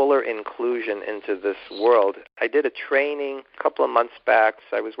for fuller inclusion into this world. I did a training a couple of months back.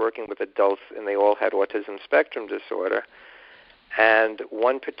 So I was working with adults, and they all had autism spectrum disorder. And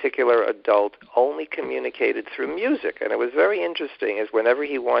one particular adult only communicated through music. And it was very interesting, is whenever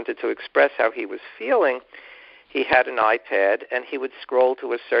he wanted to express how he was feeling, he had an iPad, and he would scroll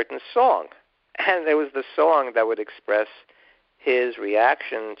to a certain song. And there was the song that would express his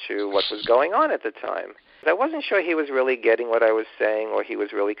reaction to what was going on at the time. I wasn't sure he was really getting what I was saying, or he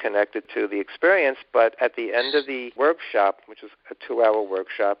was really connected to the experience, but at the end of the workshop, which was a 2-hour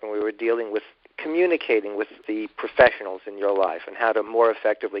workshop, and we were dealing with communicating with the professionals in your life and how to more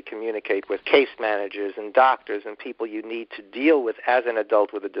effectively communicate with case managers and doctors and people you need to deal with as an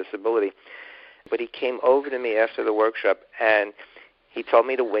adult with a disability. But he came over to me after the workshop, and he told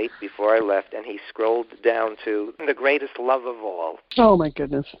me to wait before I left, and he scrolled down to The Greatest Love of All. Oh, my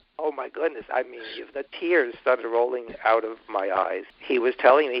goodness. Oh, my goodness. I mean, the tears started rolling out of my eyes. He was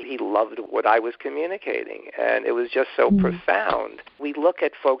telling me he loved what I was communicating, and it was just so profound. We look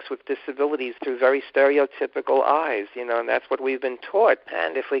at folks with disabilities through very stereotypical eyes, you know, and that's what we've been taught.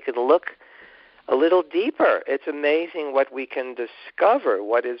 And if we could look a little deeper, it's amazing what we can discover,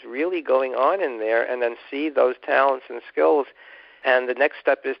 what is really going on in there, and then see those talents and skills. And the next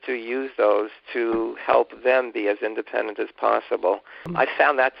step is to use those to help them be as independent as possible. I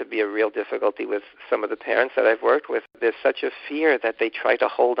found that to be a real difficulty with some of the parents that I've worked with. There's such a fear that they try to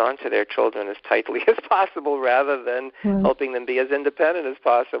hold on to their children as tightly as possible rather than helping them be as independent as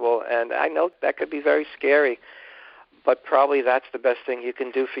possible. And I know that could be very scary, but probably that's the best thing you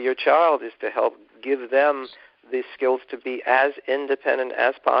can do for your child, is to help give them the skills to be as independent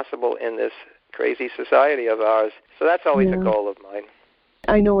as possible in this crazy society of ours. So that's always a goal of mine.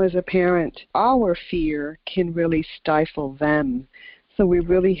 I know as a parent, our fear can really stifle them. So we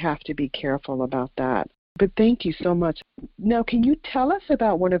really have to be careful about that. But thank you so much. Now, can you tell us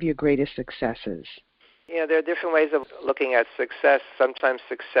about one of your greatest successes? Yeah, there are different ways of looking at success. Sometimes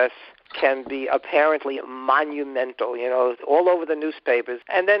success can be apparently monumental, you know, all over the newspapers.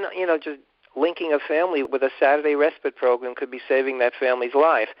 And then, you know, just linking a family with a Saturday respite program could be saving that family's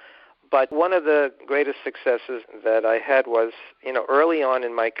life. But one of the greatest successes that I had was, you know, early on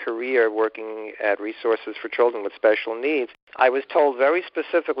in my career working at Resources for Children with Special Needs, I was told very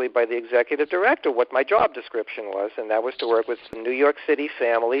specifically by the executive director what my job description was, and that was to work with New York City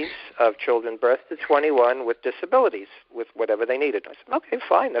families of children birth to 21 with disabilities, with whatever they needed. I said, okay,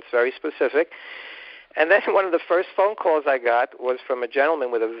 fine, that's very specific. And then one of the first phone calls I got was from a gentleman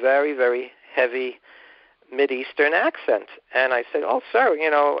with a very, very heavy Mideastern accent. And I said, oh, sir, you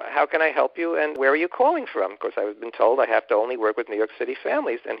know, how can I help you, and where are you calling from? Of course, I was been told I have to only work with New York City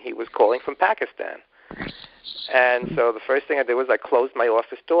families, and he was calling from Pakistan. And so the first thing I did was I closed my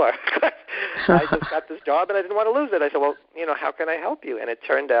office door. I just got this job, and I didn't want to lose it. I said, well, you know, how can I help you? And it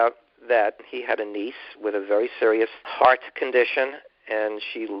turned out that he had a niece with a very serious heart condition, and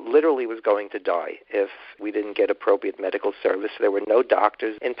she literally was going to die if we didn't get appropriate medical service. There were no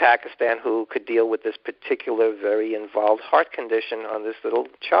doctors in Pakistan who could deal with this particular very involved heart condition on this little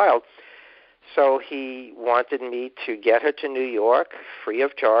child. So he wanted me to get her to New York free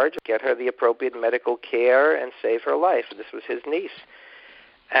of charge, get her the appropriate medical care, and save her life. This was his niece.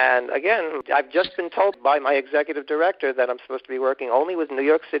 And again, I've just been told by my executive director that I'm supposed to be working only with New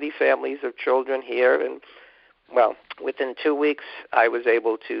York City families of children here. And, well, within 2 weeks, I was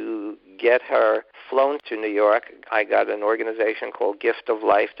able to get her flown to New York. I got an organization called Gift of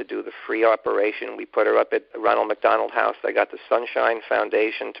Life to do the free operation. We put her up at Ronald McDonald House. I got the Sunshine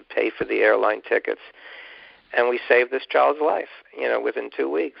Foundation to pay for the airline tickets. And we saved this child's life, within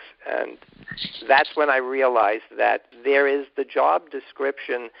 2 weeks. And that's when I realized that there is the job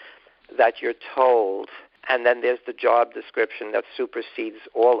description that you're told, and then there's the job description that supersedes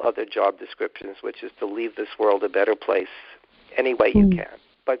all other job descriptions, which is to leave this world a better place any way you can.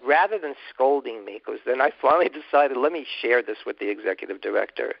 But rather than scolding me, because then I finally decided, let me share this with the executive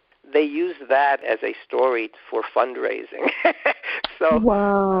director. They use that as a story for fundraising. So,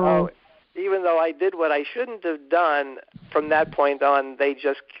 wow. Even though I did what I shouldn't have done, from that point on, they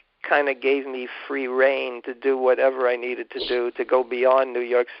just kind of gave me free rein to do whatever I needed to do, to go beyond New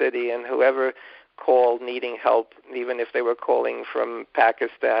York City. And whoever called needing help, even if they were calling from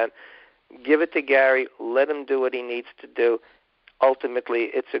Pakistan, give it to Gary, let him do what he needs to do.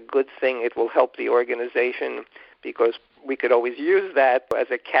 Ultimately, it's a good thing. It will help the organization, because we could always use that as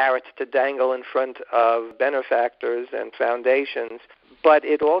a carrot to dangle in front of benefactors and foundations. But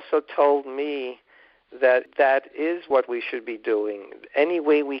it also told me that that is what we should be doing. Any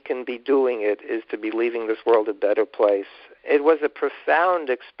way we can be doing it is to be leaving this world a better place. It was a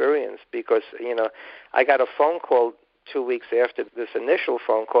profound experience because, I got a phone call 2 weeks after this initial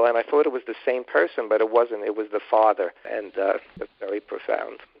phone call, and I thought it was the same person, but it wasn't. It was the father, and it's very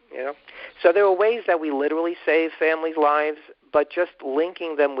profound, So there are ways that we literally save families' lives, but just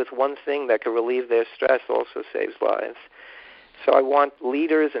linking them with one thing that could relieve their stress also saves lives. So I want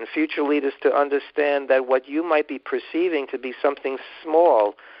leaders and future leaders to understand that what you might be perceiving to be something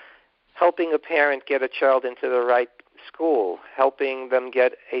small, helping a parent get a child into the right school, helping them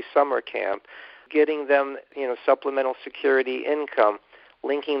get a summer camp, getting them, supplemental security income,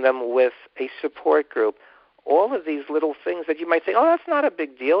 linking them with a support group, all of these little things that you might say, oh, that's not a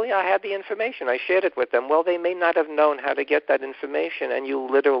big deal. I had the information. I shared it with them. Well, they may not have known how to get that information, and you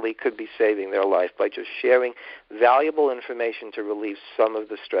literally could be saving their life by just sharing valuable information to relieve some of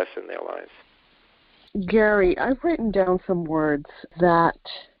the stress in their lives. Gary, I've written down some words that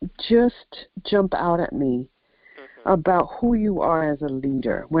just jump out at me about who you are as a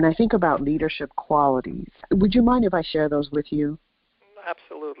leader. When I think about leadership qualities, would you mind if I share those with you?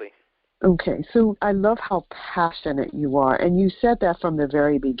 Absolutely. Okay, so I love how passionate you are, and you said that from the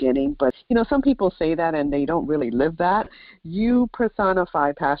very beginning, but, some people say that and they don't really live that. You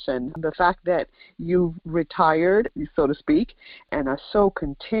personify passion. The fact that you've retired, so to speak, and are so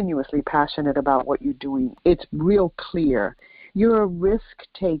continuously passionate about what you're doing, it's real clear. You're a risk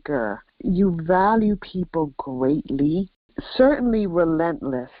taker. You value people greatly, certainly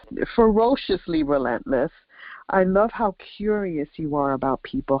relentless, ferociously relentless. I love how curious you are about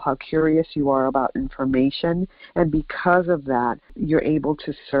people, how curious you are about information, and because of that, you're able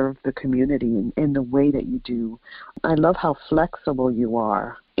to serve the community in the way that you do. I love how flexible you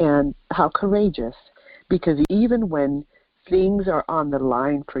are and how courageous, because even when things are on the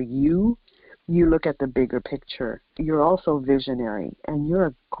line for you, you look at the bigger picture. You're also visionary, and you're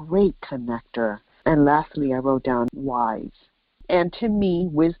a great connector. And lastly, I wrote down wise. And to me,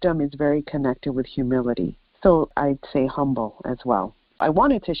 wisdom is very connected with humility. So I'd say humble as well. I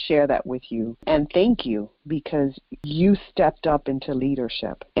wanted to share that with you and thank you because you stepped up into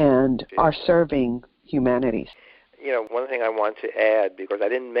leadership and are serving humanity. One thing I want to add, because I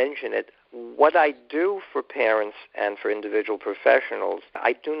didn't mention it, what I do for parents and for individual professionals,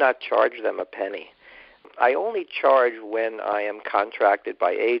 I do not charge them a penny. I only charge when I am contracted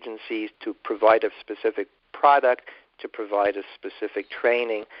by agencies to provide a specific product, to provide a specific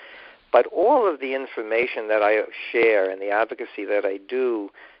training. But all of the information that I share and the advocacy that I do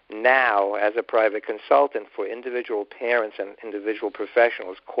now as a private consultant for individual parents and individual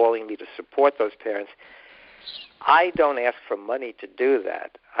professionals calling me to support those parents, I don't ask for money to do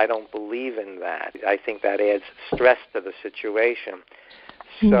that. I don't believe in that. I think that adds stress to the situation.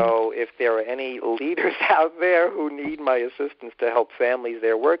 So if there are any leaders out there who need my assistance to help families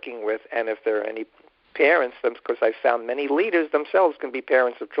they're working with, and if there are any parents, because I've found many leaders themselves can be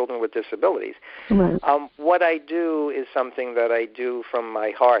parents of children with disabilities. Right. What I do is something that I do from my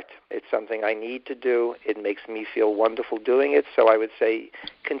heart. It's something I need to do. It makes me feel wonderful doing it. So I would say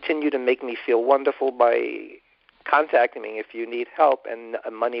continue to make me feel wonderful by contacting me if you need help, and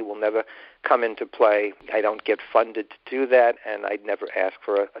money will never come into play. I don't get funded to do that, and I'd never ask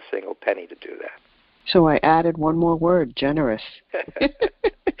for a single penny to do that. So I added one more word, generous.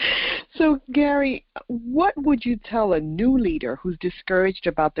 So, Gary, what would you tell a new leader who's discouraged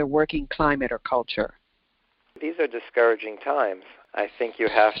about their working climate or culture? These are discouraging times. I think you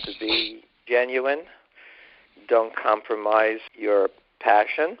have to be genuine. Don't compromise your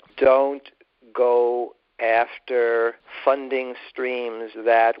passion. Don't go after funding streams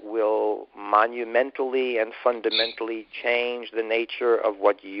that will monumentally and fundamentally change the nature of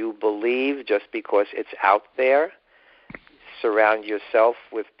what you believe just because it's out there. Surround yourself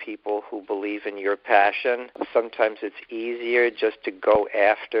with people who believe in your passion. Sometimes it's easier just to go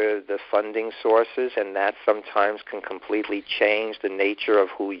after the funding sources, and that sometimes can completely change the nature of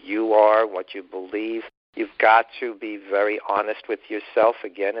who you are, what you believe. You've got to be very honest with yourself,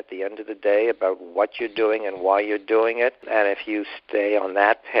 again, at the end of the day, about what you're doing and why you're doing it. And if you stay on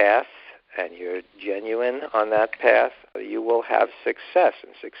that path and you're genuine on that path, you will have success.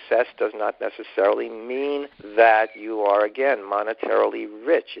 And success does not necessarily mean that you are, again, monetarily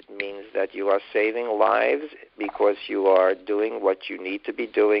rich. It means that you are saving lives because you are doing what you need to be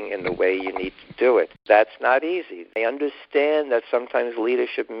doing in the way you need to do it. That's not easy. I understand that sometimes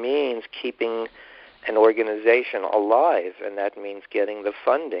leadership means keeping an organization alive, and that means getting the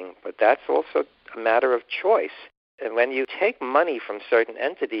funding, but that's also a matter of choice. And when you take money from certain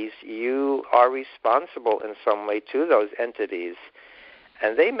entities, you are responsible in some way to those entities,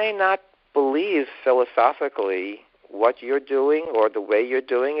 and they may not believe philosophically what you're doing or the way you're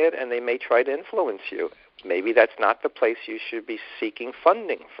doing it, and they may try to influence you. Maybe that's not the place you should be seeking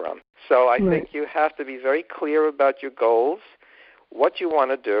funding from. So I think you have to be very clear about your goals, what you want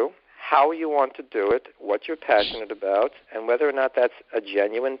to do, how you want to do it, what you're passionate about, and whether or not that's a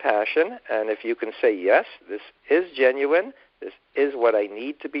genuine passion. And if you can say, yes, this is genuine, this is what I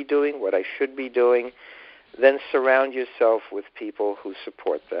need to be doing, what I should be doing, then surround yourself with people who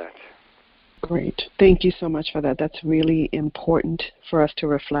support that. Great. Thank you so much for that. That's really important for us to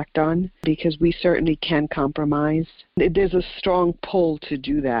reflect on because we certainly can compromise. There's a strong pull to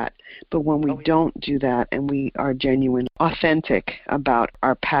do that, but when we don't do that and we are genuine, authentic about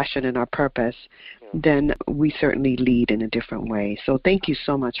our passion and our purpose, then we certainly lead in a different way. So thank you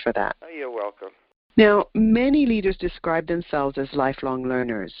so much for that. Oh, you're welcome. Now, many leaders describe themselves as lifelong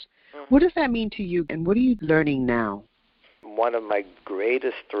learners. What does that mean to you, and what are you learning now? One of my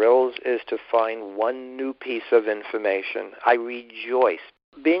greatest thrills is to find one new piece of information. I rejoice.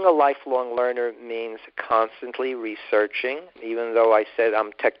 Being a lifelong learner means constantly researching. Even though I said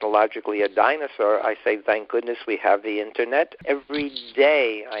I'm technologically a dinosaur, I say, thank goodness we have the Internet. Every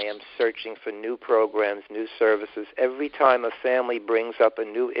day I am searching for new programs, new services. Every time a family brings up a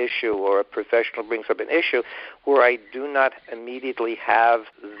new issue or a professional brings up an issue where I do not immediately have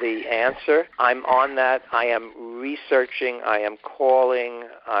the answer, I'm on that. I am researching. I am calling.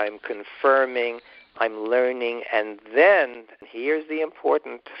 I'm confirming. I'm learning, and then here's the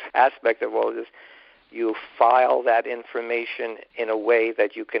important aspect of all of this. You file that information in a way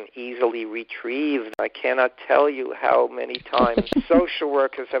that you can easily retrieve. I cannot tell you how many times social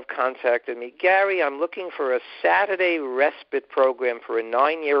workers have contacted me. Gary, I'm looking for a Saturday respite program for a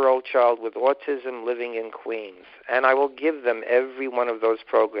 9-year-old child with autism living in Queens. And I will give them every one of those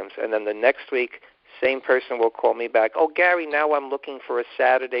programs. And then the next week, same person will call me back. Oh, Gary, now I'm looking for a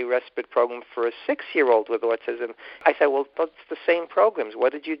Saturday respite program for a 6-year-old with autism. I said, well, it's the same programs.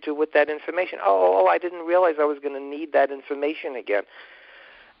 What did you do with that information? Oh, I didn't realize I was going to need that information again.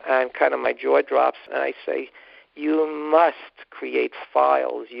 And kind of my jaw drops, and I say, you must create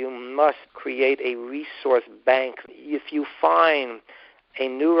files. You must create a resource bank. If you find a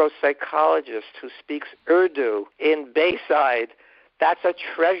neuropsychologist who speaks Urdu in Bayside, that's a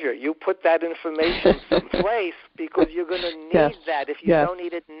treasure. You put that information someplace because you're going to need that. If you don't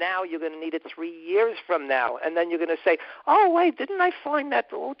need it now, you're going to need it 3 years from now. And then you're going to say, oh, wait, didn't I find that?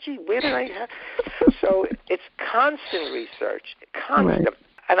 Oh, gee, where did I have? So it's constant research, constant. Right.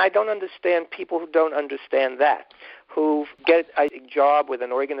 And I don't understand people who don't understand that, who get a job with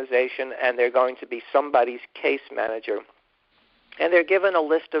an organization and they're going to be somebody's case manager. And they're given a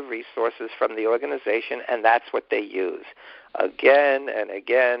list of resources from the organization, and that's what they use again and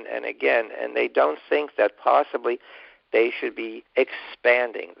again and again. And they don't think that possibly they should be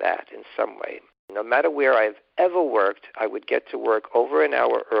expanding that in some way. No matter where I've ever worked, I would get to work over an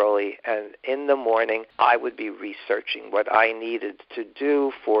hour early, and in the morning I would be researching what I needed to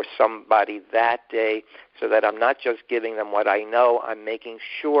do for somebody that day so that I'm not just giving them what I know, I'm making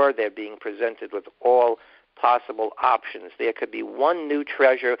sure they're being presented with all possible options. There could be one new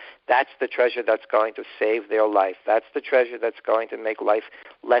treasure. That's the treasure that's going to save their life. That's the treasure that's going to make life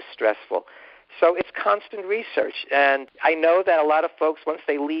less stressful. So it's constant research. And I know that a lot of folks, once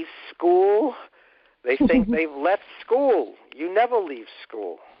they leave school, they think they've left school. You never leave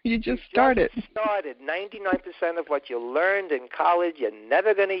school. You just started. 99% of what you learned in college, you're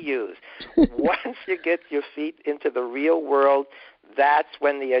never going to use. Once you get your feet into the real world, that's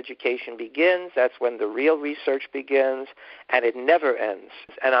when the education begins. That's when the real research begins, and it never ends.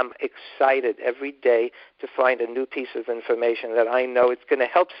 And I'm excited every day to find a new piece of information that I know it's going to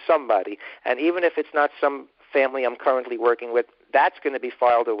help somebody. And even if it's not some family I'm currently working with, that's going to be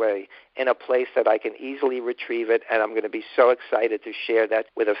filed away in a place that I can easily retrieve it, and I'm going to be so excited to share that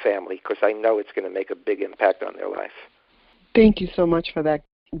with a family because I know it's going to make a big impact on their life. Thank you so much for that.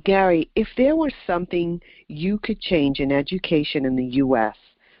 Gary, if there were something you could change in education in the U.S.,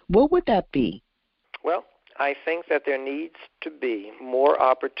 what would that be? Well, I think that there needs to be more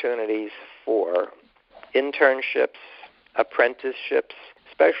opportunities for internships, apprenticeships,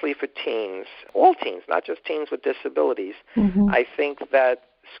 especially for teens, all teens, not just teens with disabilities. I think that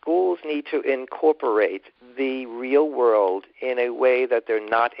schools need to incorporate the real world in a way that they're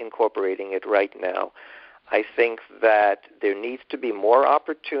not incorporating it right now. I think that there needs to be more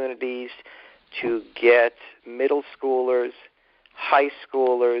opportunities to get middle schoolers, high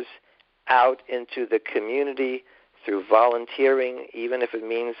schoolers out into the community through volunteering, even if it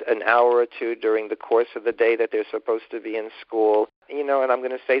means an hour or two during the course of the day that they're supposed to be in school. You know, and I'm going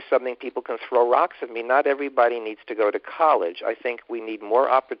to say something, people can throw rocks at me. Not everybody needs to go to college. I think we need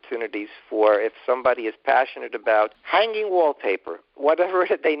more opportunities for if somebody is passionate about hanging wallpaper, whatever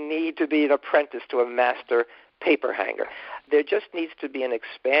they need to be an apprentice to a master paper hanger. There just needs to be an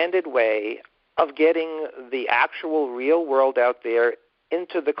expanded way of getting the actual real world out there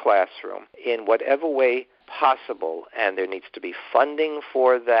into the classroom in whatever way possible, and there needs to be funding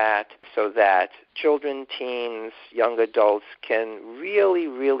for that so that children, teens, young adults can really,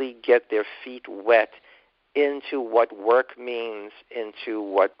 really get their feet wet into what work means, into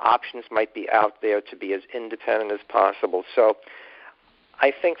what options might be out there to be as independent as possible. So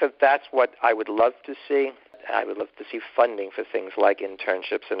I think that that's what I would love to see. I would love to see funding for things like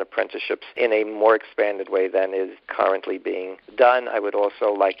internships and apprenticeships in a more expanded way than is currently being done. I would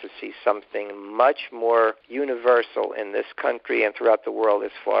also like to see something much more universal in this country and throughout the world as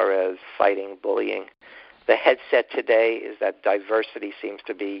far as fighting bullying. The headset today is that diversity seems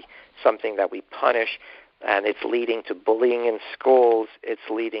to be something that we punish, and it's leading to bullying in schools. It's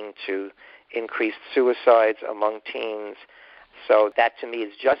leading to increased suicides among teens. So that, to me,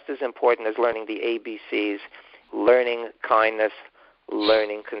 is just as important as learning the ABCs, learning kindness,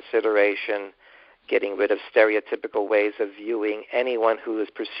 learning consideration, getting rid of stereotypical ways of viewing anyone who is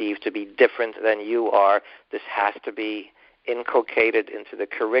perceived to be different than you are. This has to be inculcated into the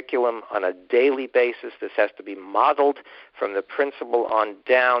curriculum on a daily basis. This has to be modeled from the principal on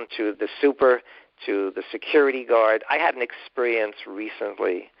down to the super, to the security guard. I had an experience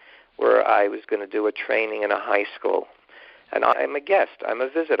recently where I was going to do a training in a high school. And I'm a guest. I'm a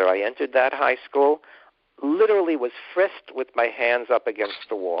visitor. I entered that high school, literally was frisked with my hands up against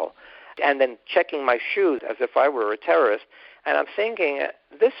the wall, and then checking my shoes as if I were a terrorist. And I'm thinking,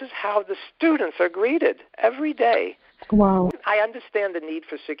 this is how the students are greeted every day. Wow. I understand the need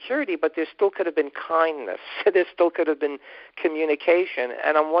for security, but there still could have been kindness. There still could have been communication.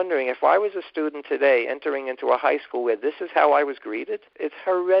 And I'm wondering, if I was a student today entering into a high school where this is how I was greeted, it's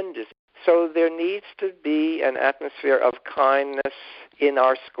horrendous. So there needs to be an atmosphere of kindness in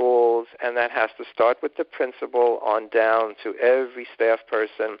our schools, and that has to start with the principal on down to every staff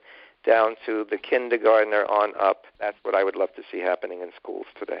person, down to the kindergartner on up. That's what I would love to see happening in schools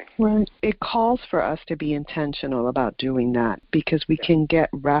today. Right. It calls for us to be intentional about doing that, because we can get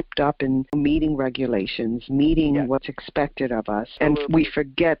wrapped up in meeting regulations, meeting what's expected of us, and we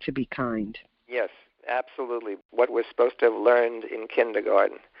forget to be kind. Yes. Absolutely. What we're supposed to have learned in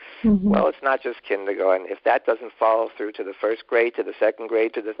kindergarten. Well, it's not just kindergarten. If that doesn't follow through to the first grade, to the second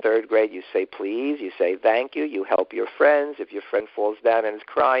grade, to the third grade, you say please, you say thank you, you help your friends. If your friend falls down and is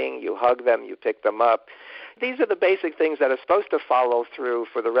crying, you hug them, you pick them up. These are the basic things that are supposed to follow through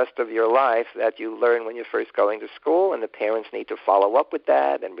for the rest of your life that you learn when you're first going to school, and the parents need to follow up with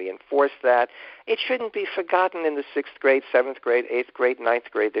that and reinforce that. It shouldn't be forgotten in the 6th grade, 7th grade, 8th grade, 9th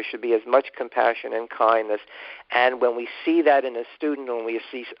grade. There should be as much compassion and kindness. And when we see that in a student, when we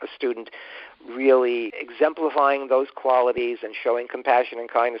see a student really exemplifying those qualities and showing compassion and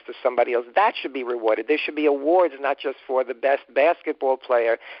kindness to somebody else, that should be rewarded. There should be awards not just for the best basketball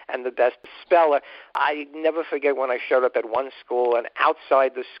player and the best speller. I never forget when I showed up at one school, and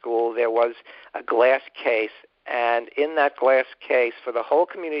outside the school there was a glass case, and in that glass case for the whole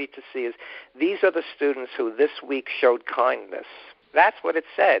community to see is, these are the students who this week showed kindness. That's what it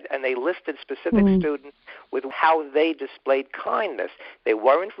said, and they listed specific students with how they displayed kindness. They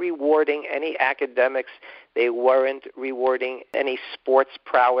weren't rewarding any academics. They weren't rewarding any sports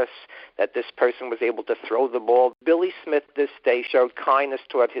prowess, that this person was able to throw the ball. Billy Smith this day showed kindness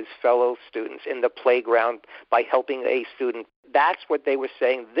toward his fellow students in the playground by helping a student. That's what they were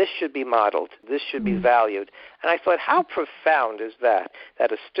saying. This should be modeled. This should be valued. And I thought, how profound is that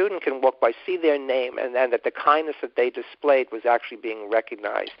a student can walk by, see their name, and then that the kindness that they displayed was actually being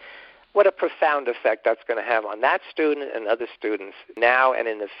recognized. What a profound effect that's going to have on that student and other students now and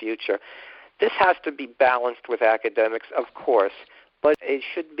in the future. This has to be balanced with academics, of course, but it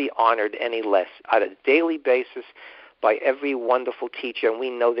shouldn't be honored any less on a daily basis by every wonderful teacher. And we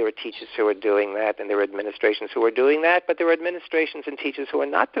know there are teachers who are doing that, and there are administrations who are doing that, but there are administrations and teachers who are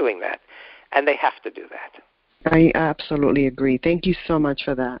not doing that, and they have to do that. I absolutely agree. Thank you so much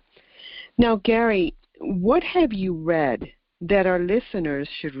for that. Now, Gary, what have you read that our listeners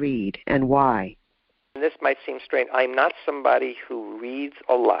should read, and why? This might seem strange. I'm not somebody who reads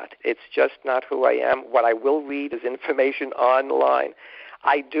a lot. It's just not who I am. What I will read is information online.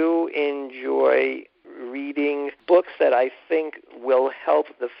 I do enjoy reading books that I think will help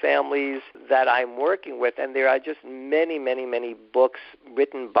the families that I'm working with, and there are just many, many, many books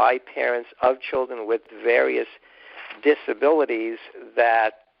written by parents of children with various disabilities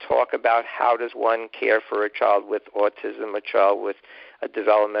that talk about how does one care for a child with autism, a child with a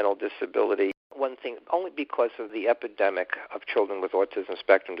developmental disability. One thing, only because of the epidemic of children with autism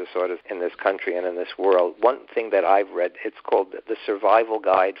spectrum disorders in this country and in this world, one thing that I've read, it's called The Survival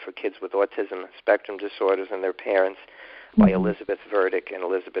Guide for Kids with Autism Spectrum Disorders and Their Parents by Elizabeth Verdick and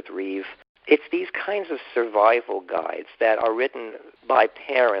Elizabeth Reeve. It's these kinds of survival guides that are written by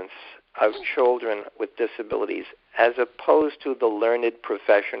parents of children with disabilities as opposed to the learned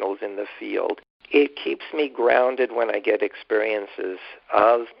professionals in the field. It keeps me grounded when I get experiences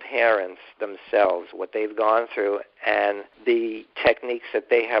of parents themselves, what they've gone through, and the techniques that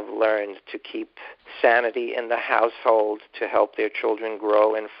they have learned to keep sanity in the household, to help their children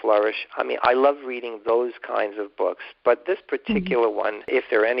grow and flourish. I mean, I love reading those kinds of books. But this particular one, if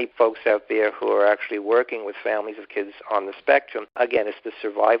there are any folks out there who are actually working with families of kids on the spectrum, again, it's The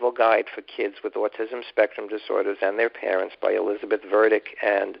Survival Guide for Kids with Autism Spectrum Disorders and Their Parents by Elizabeth Verdick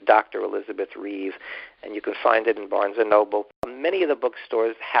and Dr. Elizabeth Reeve. And you can find it in Barnes & Noble. Many of the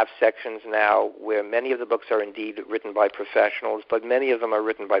bookstores have sections now where many of the books are indeed written by professionals, but many of them are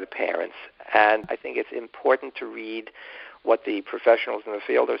written by the parents. And I think it's important to read what the professionals in the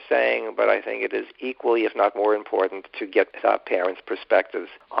field are saying, but I think it is equally, if not more important, to get parents' perspectives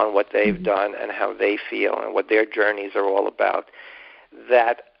on what they've done and how they feel and what their journeys are all about.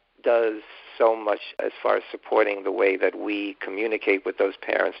 That does so much as far as supporting the way that we communicate with those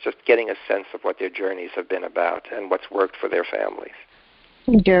parents, just getting a sense of what their journeys have been about and what's worked for their families.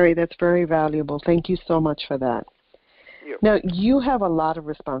 Gary, that's very valuable. Thank you so much for that. Now, you have a lot of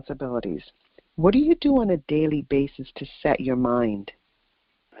responsibilities. What do you do on a daily basis to set your mind?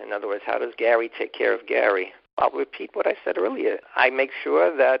 In other words, how does Gary take care of Gary? I'll repeat what I said earlier. I make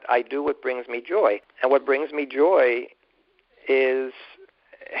sure that I do what brings me joy. And what brings me joy is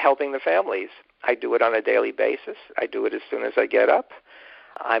helping the families. I do it on a daily basis. I do it as soon as I get up.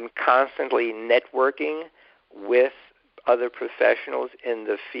 I'm constantly networking with other professionals in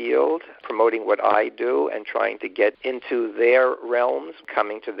the field, promoting what I do and trying to get into their realms,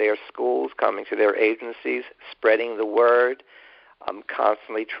 coming to their schools, coming to their agencies, spreading the word. I'm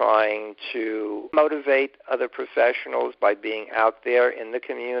constantly trying to motivate other professionals by being out there in the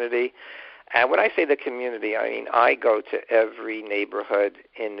community. And when I say the community, I mean I go to every neighborhood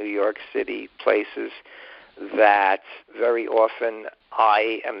in New York City, places that very often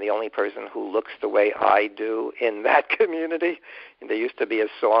I am the only person who looks the way I do in that community. And there used to be a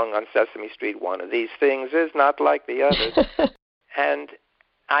song on Sesame Street, one of these things is not like the others. And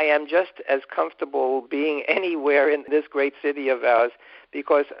I am just as comfortable being anywhere in this great city of ours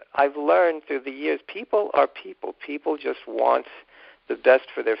because I've learned through the years, people are people. People just want the best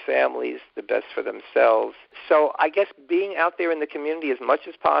for their families, the best for themselves. So I guess being out there in the community as much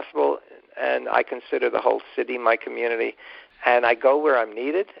as possible, and I consider the whole city my community, and I go where I'm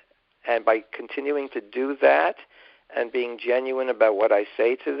needed, and by continuing to do that and being genuine about what I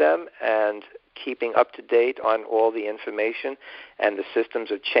say to them and keeping up to date on all the information, and the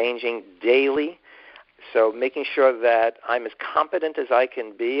systems are changing daily. So making sure that I'm as competent as I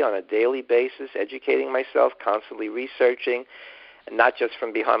can be on a daily basis, educating myself, constantly researching, and not just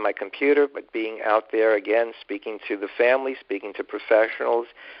from behind my computer, but being out there, again, speaking to the family, speaking to professionals.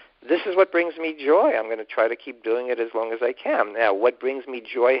 This is what brings me joy. I'm going to try to keep doing it as long as I can. Now, what brings me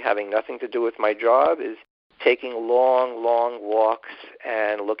joy, having nothing to do with my job, is taking long, long walks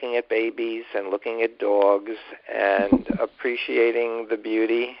and looking at babies and looking at dogs and appreciating the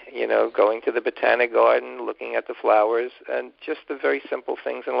beauty, going to the botanic garden, looking at the flowers, and just the very simple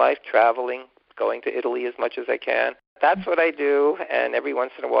things in life, traveling, going to Italy as much as I can. That's what I do, and every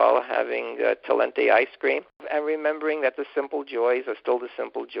once in a while having Talente ice cream and remembering that the simple joys are still the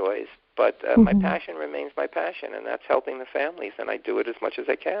simple joys. But my passion remains my passion, and that's helping the families, and I do it as much as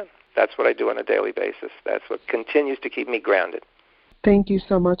I can. That's what I do on a daily basis. That's what continues to keep me grounded. Thank you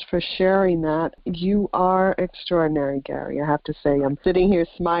so much for sharing that. You are extraordinary, Gary. I have to say, I'm sitting here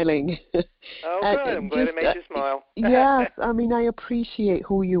smiling. Oh, good. I'm glad it made you smile. Yes. I appreciate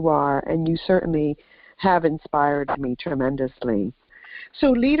who you are, and you certainly have inspired me tremendously. So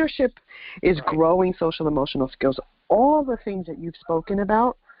leadership is growing social emotional skills. All the things that you've spoken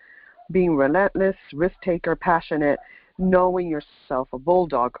about, being relentless, risk-taker, passionate, knowing yourself, a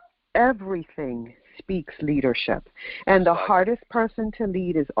bulldog, everything speaks leadership. And the hardest person to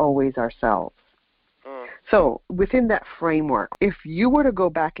lead is always ourselves. So within that framework, if you were to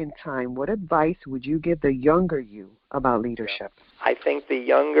go back in time, what advice would you give the younger you about leadership? I think the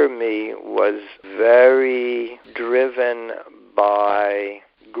younger me was very driven by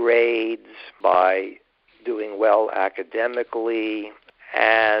grades, by doing well academically,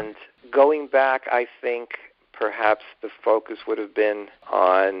 and going back, I think perhaps the focus would have been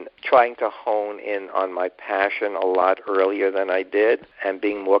on trying to hone in on my passion a lot earlier than I did and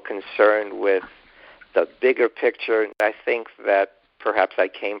being more concerned with the bigger picture. I think that perhaps I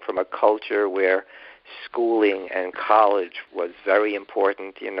came from a culture where schooling and college was very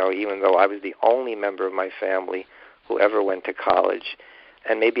important, even though I was the only member of my family who ever went to college.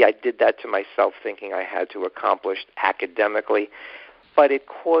 And maybe I did that to myself, thinking I had to accomplish academically. But it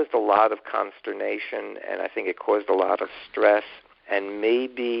caused a lot of consternation, and I think it caused a lot of stress. And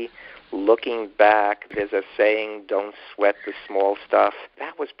maybe looking back, there's a saying, don't sweat the small stuff.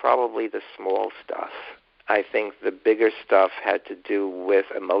 That was probably the small stuff. I think the bigger stuff had to do with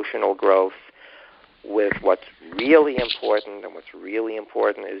emotional growth, with what's really important, and what's really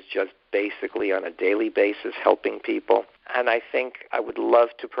important is just basically on a daily basis helping people. And I think I would love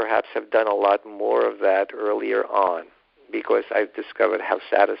to perhaps have done a lot more of that earlier on, because I've discovered how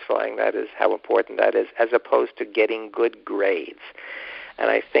satisfying that is, how important that is, as opposed to getting good grades. And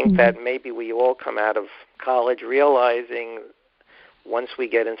I think that maybe we all come out of college realizing once we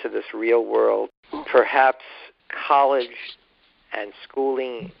get into this real world, perhaps college and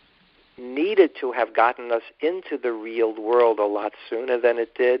schooling needed to have gotten us into the real world a lot sooner than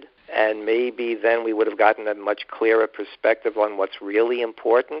it did. And maybe then we would have gotten a much clearer perspective on what's really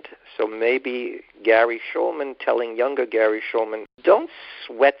important. So maybe Gary Shulman telling younger Gary Shulman, don't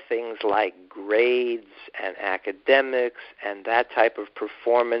sweat things like grades and academics and that type of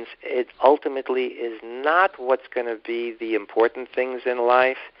performance. It ultimately is not what's going to be the important things in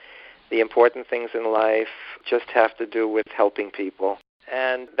life. The important things in life just have to do with helping people.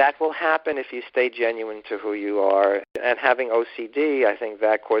 And that will happen if you stay genuine to who you are. And having OCD, I think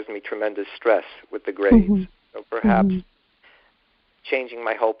that caused me tremendous stress with the grades. So perhaps changing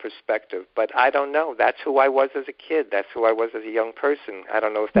my whole perspective. But I don't know. That's who I was as a kid. That's who I was as a young person. I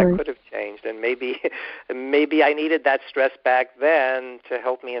don't know if that could have changed. And maybe I needed that stress back then to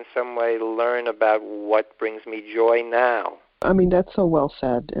help me in some way learn about what brings me joy now. That's so well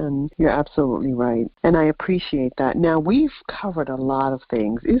said, and you're absolutely right. And I appreciate that. Now, we've covered a lot of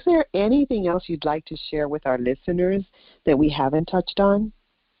things. Is there anything else you'd like to share with our listeners that we haven't touched on?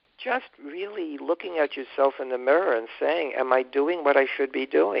 Just really looking at yourself in the mirror and saying, am I doing what I should be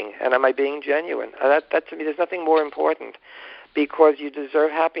doing? And am I being genuine? That to me, there's nothing more important, because you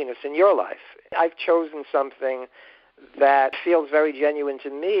deserve happiness in your life. I've chosen something that feels very genuine to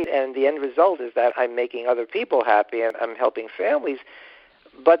me, and the end result is that I'm making other people happy and I'm helping families.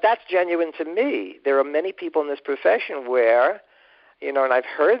 But that's genuine to me. There are many people in this profession where, and I've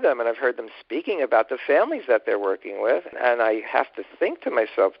heard them speaking about the families that they're working with, and I have to think to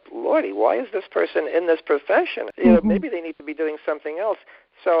myself, Lordy, why is this person in this profession? Maybe they need to be doing something else.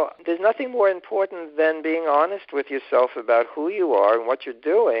 So there's nothing more important than being honest with yourself about who you are and what you're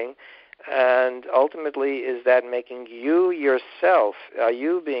doing, And ultimately, is that making you yourself, are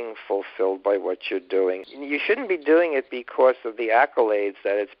you being fulfilled by what you're doing? You shouldn't be doing it because of the accolades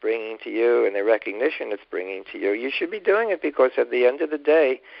that it's bringing to you and the recognition it's bringing to you. You should be doing it because at the end of the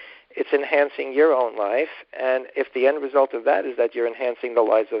day, it's enhancing your own life, and if the end result of that is that you're enhancing the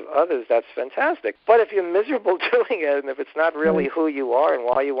lives of others, that's fantastic. But if you're miserable doing it, and if it's not really who you are and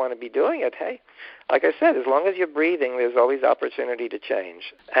why you want to be doing it, hey, like I said, as long as you're breathing, there's always opportunity to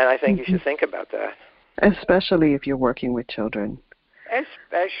change. And I think you should think about that. Especially if you're working with children.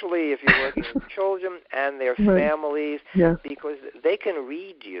 Especially if you're working with children and their families, because they can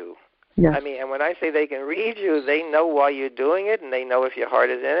read you. Yes. I mean, and when I say they can read you, they know why you're doing it, and they know if your heart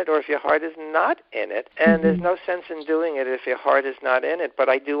is in it or if your heart is not in it. And there's no sense in doing it if your heart is not in it. But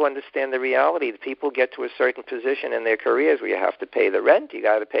I do understand the reality that people get to a certain position in their careers where you have to pay the rent, you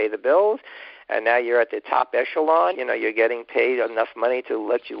got to pay the bills, and now you're at the top echelon. You know, you're getting paid enough money to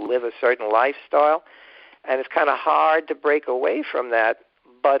let you live a certain lifestyle. And it's kind of hard to break away from that.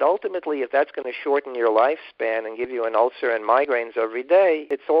 But ultimately, if that's going to shorten your lifespan and give you an ulcer and migraines every day,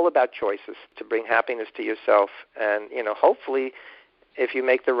 it's all about choices to bring happiness to yourself. And, you know, hopefully, if you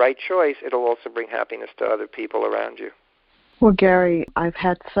make the right choice, it'll also bring happiness to other people around you. Well, Gary, I've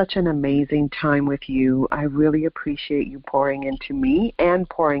had such an amazing time with you. I really appreciate you pouring into me and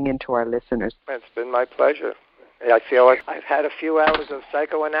pouring into our listeners. It's been my pleasure. I feel like I've had a few hours of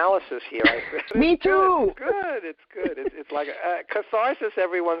psychoanalysis here. Me too. It's good. It's like a catharsis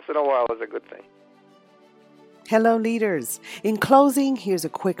every once in a while is a good thing. Hello, leaders. In closing, here's a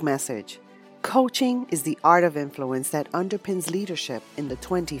quick message. Coaching is the art of influence that underpins leadership in the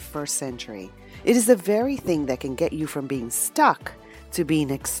 21st century. It is the very thing that can get you from being stuck to being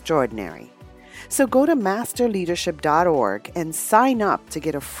extraordinary. So go to masterleadership.org and sign up to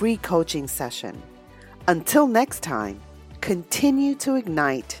get a free coaching session. Until next time, continue to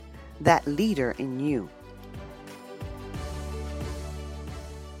ignite that leader in you.